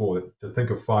making before, to think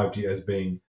of 5G as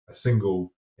being a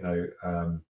single,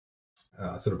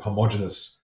 sort of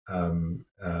homogeneous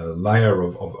layer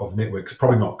of networks,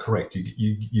 probably not correct.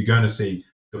 You're going to see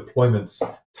deployments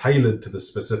tailored to the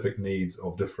specific needs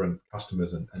of different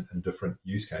customers and different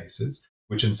use cases,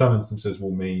 which in some instances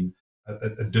will mean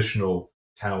additional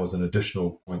towers and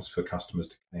additional points for customers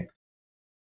to connect.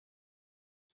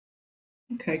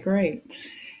 Okay, great.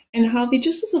 And Harvey,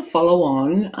 just as a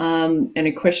follow-on and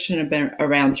a question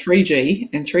around 3G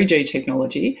and 3G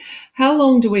technology, how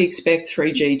long do we expect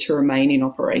 3G to remain in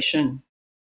operation?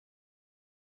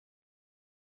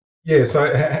 Yeah, so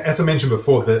as I mentioned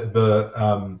before,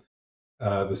 the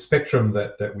spectrum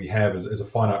that we have is a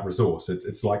finite resource.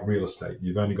 It's like real estate.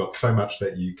 You've only got so much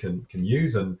that you can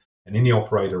use, and any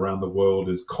operator around the world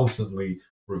is constantly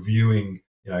reviewing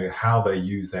how they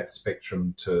use that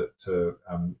spectrum to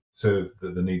serve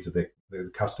the needs of their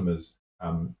customers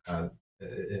in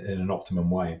an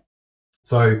optimum way.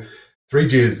 So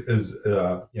 3G is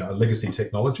a legacy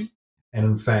technology, and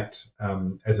in fact,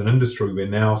 as an industry, we're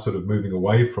now sort of moving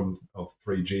away from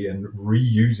 3G and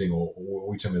reusing, or what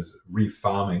we term as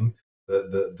refarming,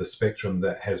 the spectrum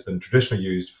that has been traditionally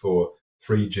used for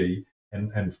 3G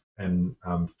and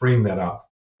freeing that up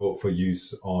for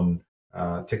use on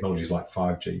technologies like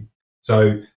 5G.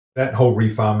 So that whole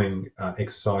refarming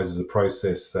exercise is a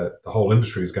process that the whole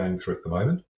industry is going through at the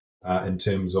moment, in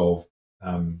terms of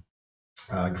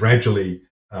gradually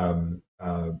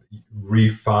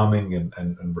refarming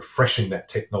and refreshing that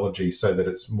technology so that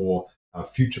it's more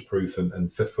future-proof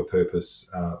and fit for purpose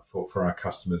for our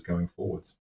customers going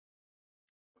forwards.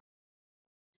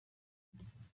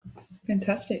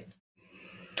 Fantastic.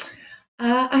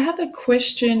 I have a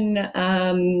question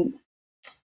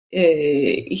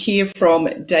here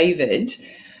from David.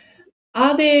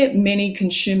 Are there many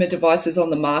consumer devices on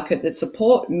the market that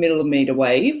support millimeter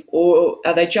wave, or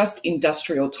are they just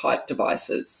industrial type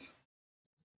devices?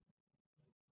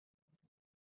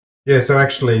 Yeah, so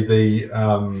actually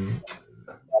in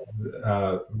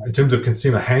terms of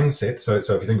consumer handsets, so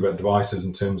if you think about devices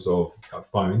in terms of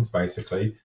phones,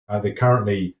 basically, there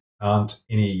currently aren't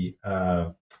any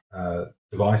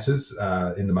devices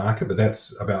in the market, but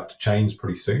that's about to change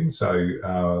pretty soon. So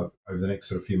over the next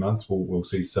sort of few months, we'll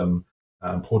see some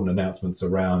important announcements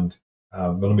around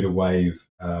millimeter wave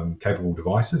capable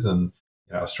devices, and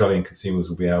Australian consumers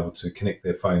will be able to connect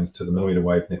their phones to the millimeter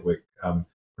wave network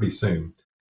pretty soon.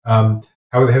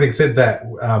 However, having said that,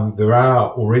 there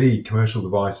are already commercial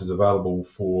devices available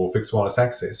for fixed wireless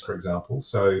access, for example.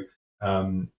 So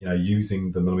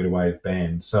using the millimeter wave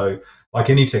band. So like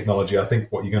any technology, I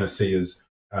think what you're going to see is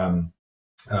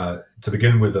to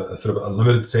begin with a sort of a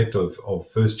limited set of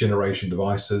first generation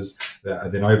devices,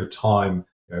 then over time,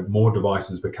 more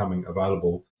devices becoming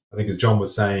available. I think as John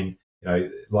was saying,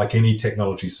 like any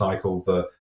technology cycle, the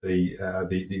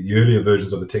earlier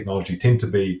versions of the technology tend to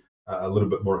be a little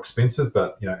bit more expensive,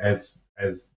 but as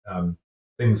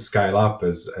things scale up,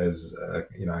 as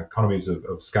economies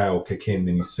of scale kick in,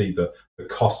 then you see the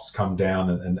costs come down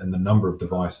and the number of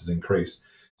devices increase.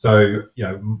 So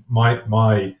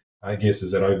my guess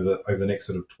is that over the next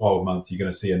sort of 12 months, you're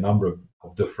going to see a number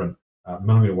of different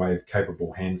millimeter wave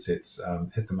capable handsets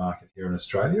hit the market here in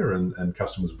Australia, and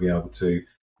customers will be able to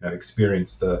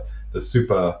experience the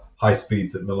super high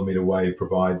speeds that millimeter wave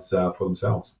provides for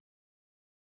themselves.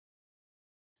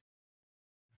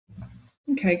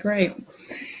 Okay, great.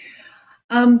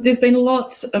 There's been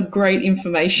lots of great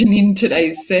information in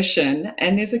today's session,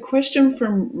 and there's a question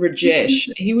from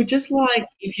Rajesh. He would just like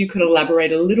if you could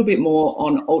elaborate a little bit more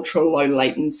on ultra low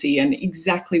latency and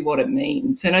exactly what it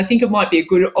means. And I think it might be a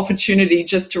good opportunity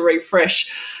just to refresh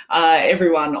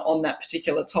everyone on that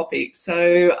particular topic.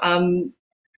 So,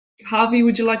 Harvey,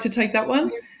 would you like to take that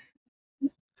one?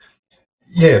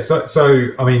 Yeah, so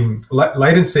I mean,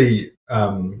 latency.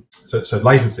 So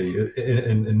latency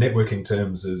in networking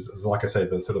terms is like I say,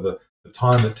 the sort of the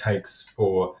time it takes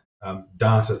for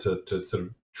data to sort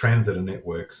of transit a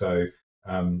network. So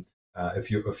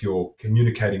if you're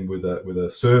communicating with a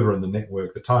server in the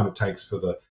network, the time it takes for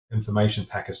the information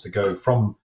packets to go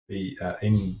from the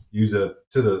end user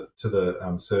to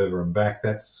the server and back,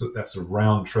 that sort of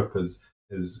round trip is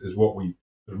what we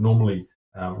sort of normally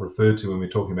refer to when we're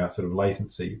talking about sort of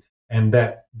latency, and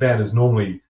that is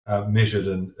normally measured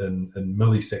in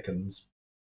milliseconds.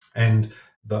 And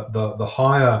the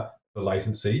higher the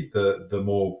latency, the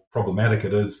more problematic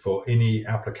it is for any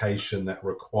application that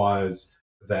requires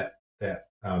that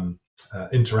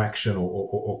interaction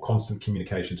or constant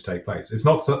communication to take place. It's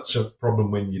not such a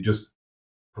problem when you're just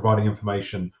providing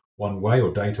information one way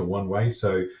or data one way.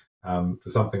 So for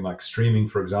something like streaming,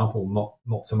 for example,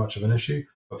 not so much of an issue.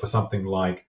 But for something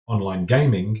like online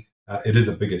gaming, it is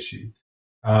a big issue.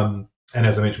 And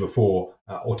as I mentioned before,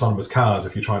 autonomous cars,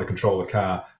 if you're trying to control a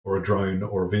car or a drone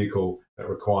or a vehicle that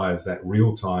requires that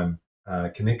real-time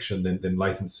connection, then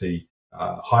latency,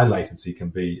 high latency can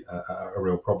be a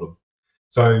real problem.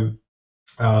 So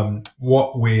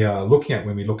what we are looking at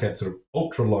when we look at sort of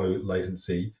ultra-low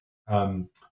latency and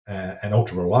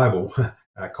ultra-reliable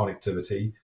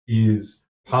connectivity is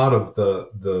part of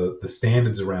the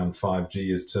standards around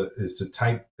 5G is to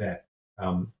take that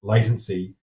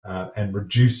latency and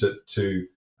reduce it to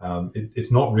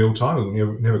it's not real time.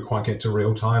 We'll never quite get to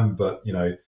real time, but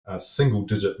a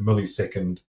single-digit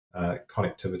millisecond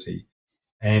connectivity,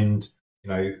 and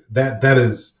that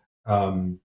is a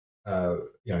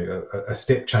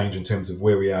step change in terms of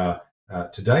where we are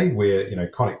today, where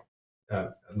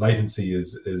latency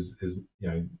is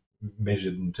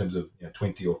measured in terms of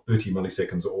 20 or 30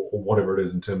 milliseconds or whatever it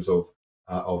is in terms of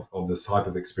this type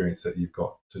of experience that you've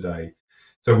got today.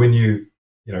 So when you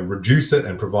reduce it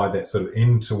and provide that sort of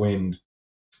end-to-end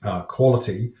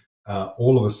quality,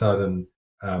 all of a sudden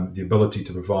the ability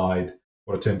to provide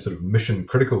what are termed sort of mission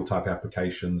critical type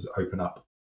applications open up.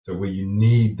 So where you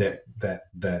need that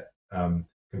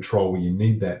control, where you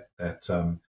need that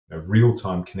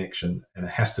real-time connection, and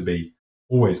it has to be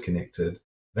always connected.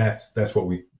 That's what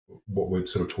we're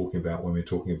sort of talking about when we're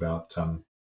talking about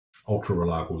ultra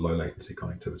reliable, low latency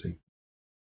connectivity.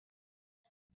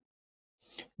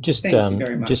 Just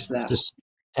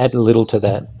add a little to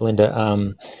that,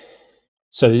 Belinda.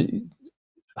 So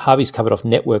Harvey's covered off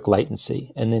network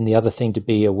latency, and then the other thing to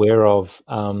be aware of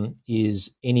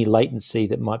is any latency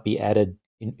that might be added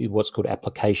in what's called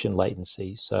application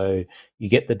latency. So you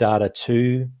get the data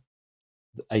to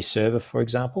a server, for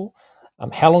example.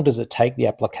 How long does it take the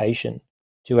application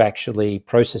to actually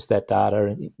process that data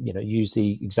and use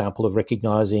the example of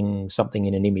recognizing something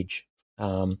in an image?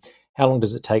 How long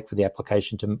does it take for the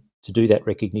application to do that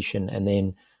recognition and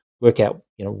then work out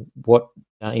what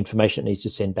information it needs to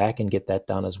send back and get that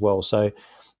done as well? So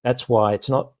that's why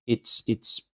it's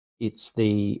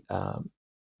the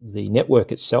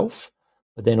network itself,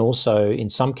 but then also in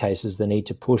some cases the need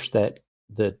to push the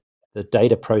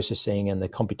data processing and the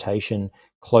computation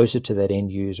closer to that end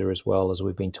user as well, as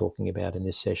we've been talking about in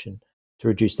this session, to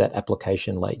reduce that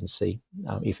application latency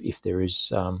if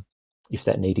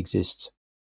that need exists.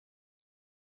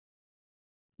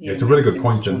 Yeah, it's a really good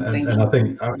point, Jen, and I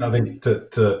think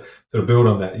to sort of build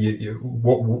on that,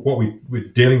 what we're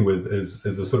dealing with is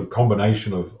a sort of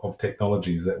combination of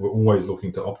technologies that we're always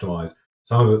looking to optimize.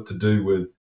 Some of it to do with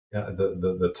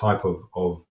the type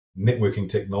of networking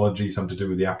technology, some to do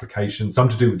with the application, some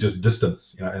to do with just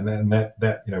distance. And that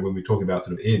when we're talking about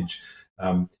sort of edge,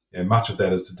 much of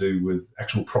that is to do with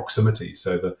actual proximity.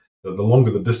 So the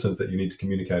longer the distance that you need to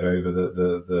communicate over,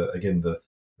 the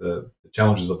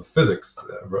challenges of the physics,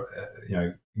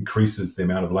 increases the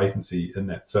amount of latency in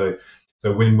that. So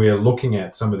when we're looking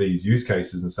at some of these use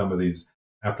cases and some of these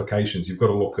applications, you've got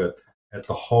to look at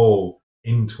the whole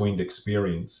end-to-end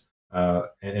experience, an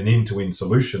end-to-end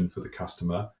solution for the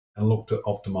customer, and look to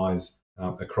optimize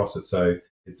across it. So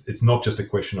it's not just a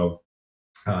question of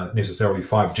necessarily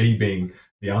 5G being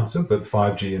the answer, but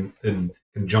 5G in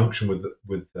conjunction with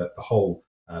the whole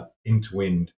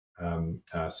end-to-end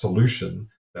solution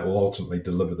that will ultimately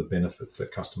deliver the benefits that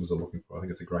customers are looking for. I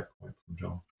think it's a great point from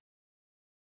John.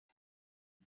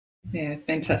 Yeah,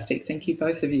 fantastic. Thank you,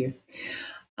 both of you.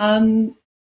 There's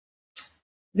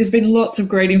been lots of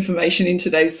great information in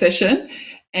today's session,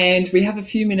 and we have a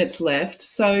few minutes left.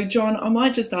 So, John, I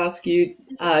might just ask you,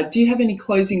 do you have any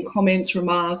closing comments,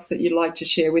 remarks that you'd like to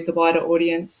share with the wider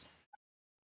audience?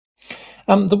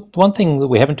 The one thing that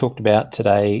we haven't talked about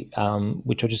today,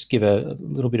 which I'll just give a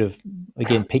little bit of,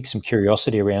 again, pique some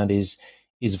curiosity around, is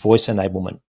voice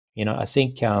enablement. I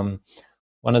think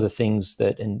one of the things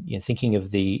that, and thinking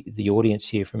of the audience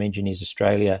here from Engineers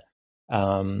Australia,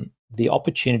 the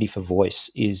opportunity for voice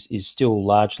is still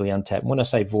largely untapped. When I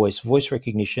say voice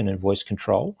recognition and voice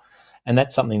control, and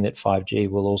that's something that 5G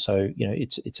will also,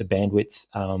 it's a bandwidth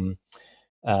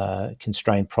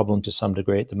constrained problem to some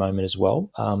degree at the moment as well.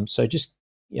 So just,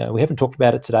 we haven't talked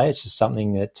about it today. It's just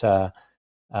something that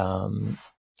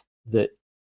that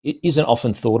it isn't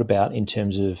often thought about in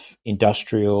terms of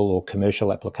industrial or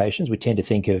commercial applications. We tend to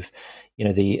think of,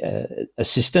 the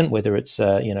assistant, whether it's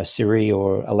Siri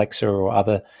or Alexa or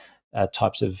other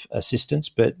types of assistants,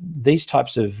 but these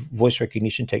types of voice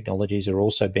recognition technologies are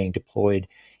also being deployed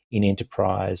in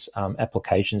enterprise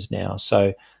applications now.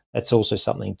 So that's also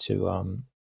something to,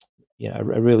 a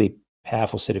really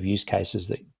powerful set of use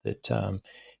cases that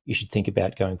you should think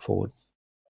about going forward.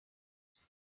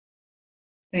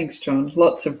 Thanks, John.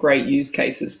 Lots of great use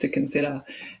cases to consider.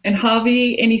 And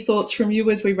Harvey, any thoughts from you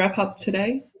as we wrap up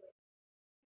today?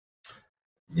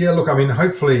 Yeah, look, I mean,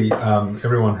 hopefully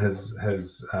everyone has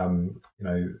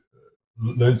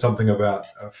learned something about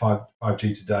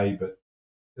 5G today. But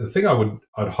the thing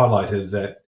I'd highlight is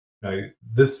that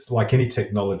this, like any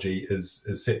technology,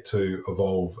 is set to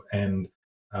evolve. And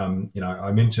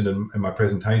I mentioned in my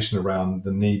presentation around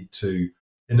the need to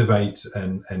innovate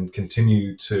and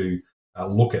continue to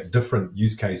look at different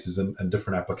use cases and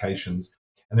different applications.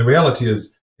 And the reality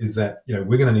is that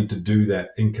we're going to need to do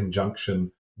that in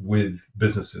conjunction with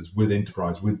businesses, with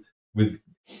enterprise, with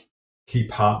key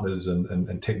partners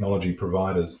and technology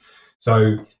providers.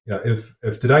 So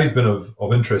if today's been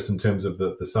of interest in terms of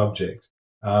the subject,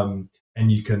 and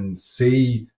you can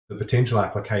see the potential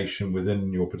application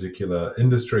within your particular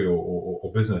industry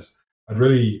or business, I'd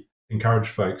really encourage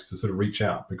folks to sort of reach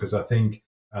out, because I think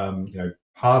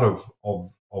part of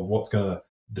what's going to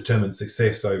determine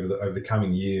success over the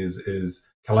coming years is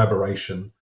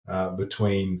collaboration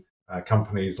between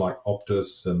companies like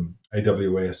Optus and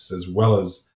AWS, as well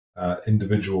as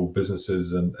individual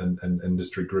businesses and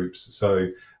industry groups. So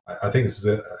I think this is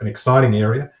an exciting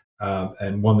area,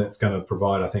 and one that's going to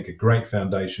provide, I think, a great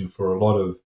foundation for a lot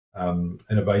of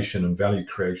innovation and value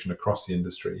creation across the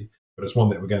industry. But it's one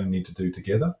that we're going to need to do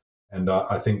together. And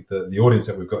I think the audience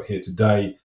that we've got here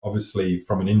today, obviously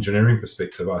from an engineering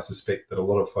perspective, I suspect that a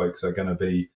lot of folks are going to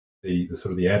be the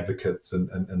sort of the advocates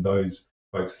and those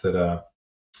folks that are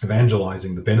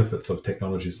evangelizing the benefits of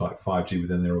technologies like 5G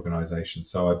within their organization.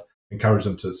 So I'd encourage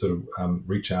them to sort of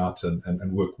reach out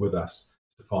and work with us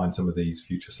to find some of these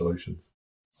future solutions.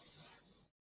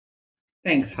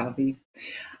 Thanks, Harvey.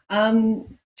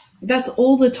 That's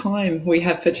all the time we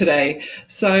have for today.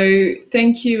 So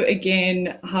thank you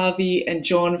again, Harvey and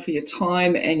John, for your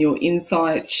time and your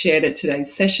insights shared at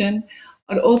today's session.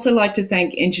 I'd also like to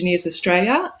thank Engineers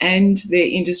Australia and their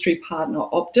industry partner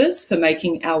Optus for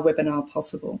making our webinar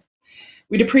possible.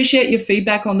 We'd appreciate your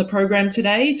feedback on the program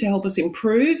today to help us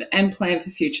improve and plan for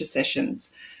future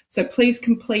sessions. So please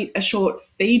complete a short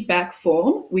feedback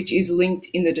form, which is linked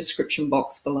in the description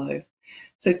box below.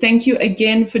 So thank you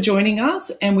again for joining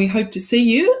us, and we hope to see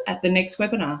you at the next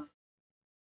webinar.